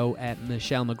guest of the show,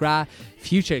 Michelle McGrath,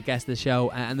 future guest of the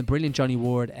show, and the brilliant Johnny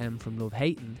Ward from Love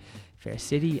Hate and Fair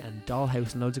City and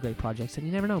Dollhouse and loads of great projects. And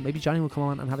you never know, maybe Johnny will come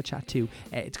on and have a chat too.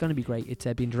 It's going to be great. It's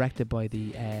being directed by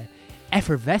the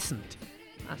effervescent,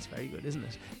 that's very good, isn't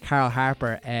it, Carl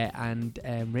Harper, and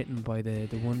written by the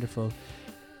wonderful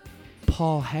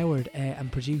Paul Howard,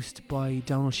 and produced by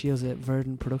Donald Shields at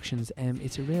Verdant Productions.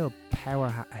 It's a real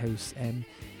powerhouse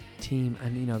team,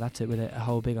 and that's it, with a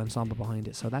whole big ensemble behind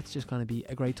it. So that's just going to be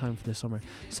a great time for the summer.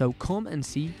 So come and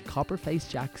see Copperface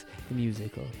Jacks the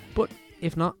musical. But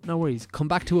if not, no worries, come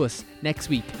back to us next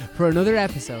week for another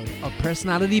episode of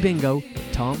Personality Bingo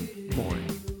with Tom Moran.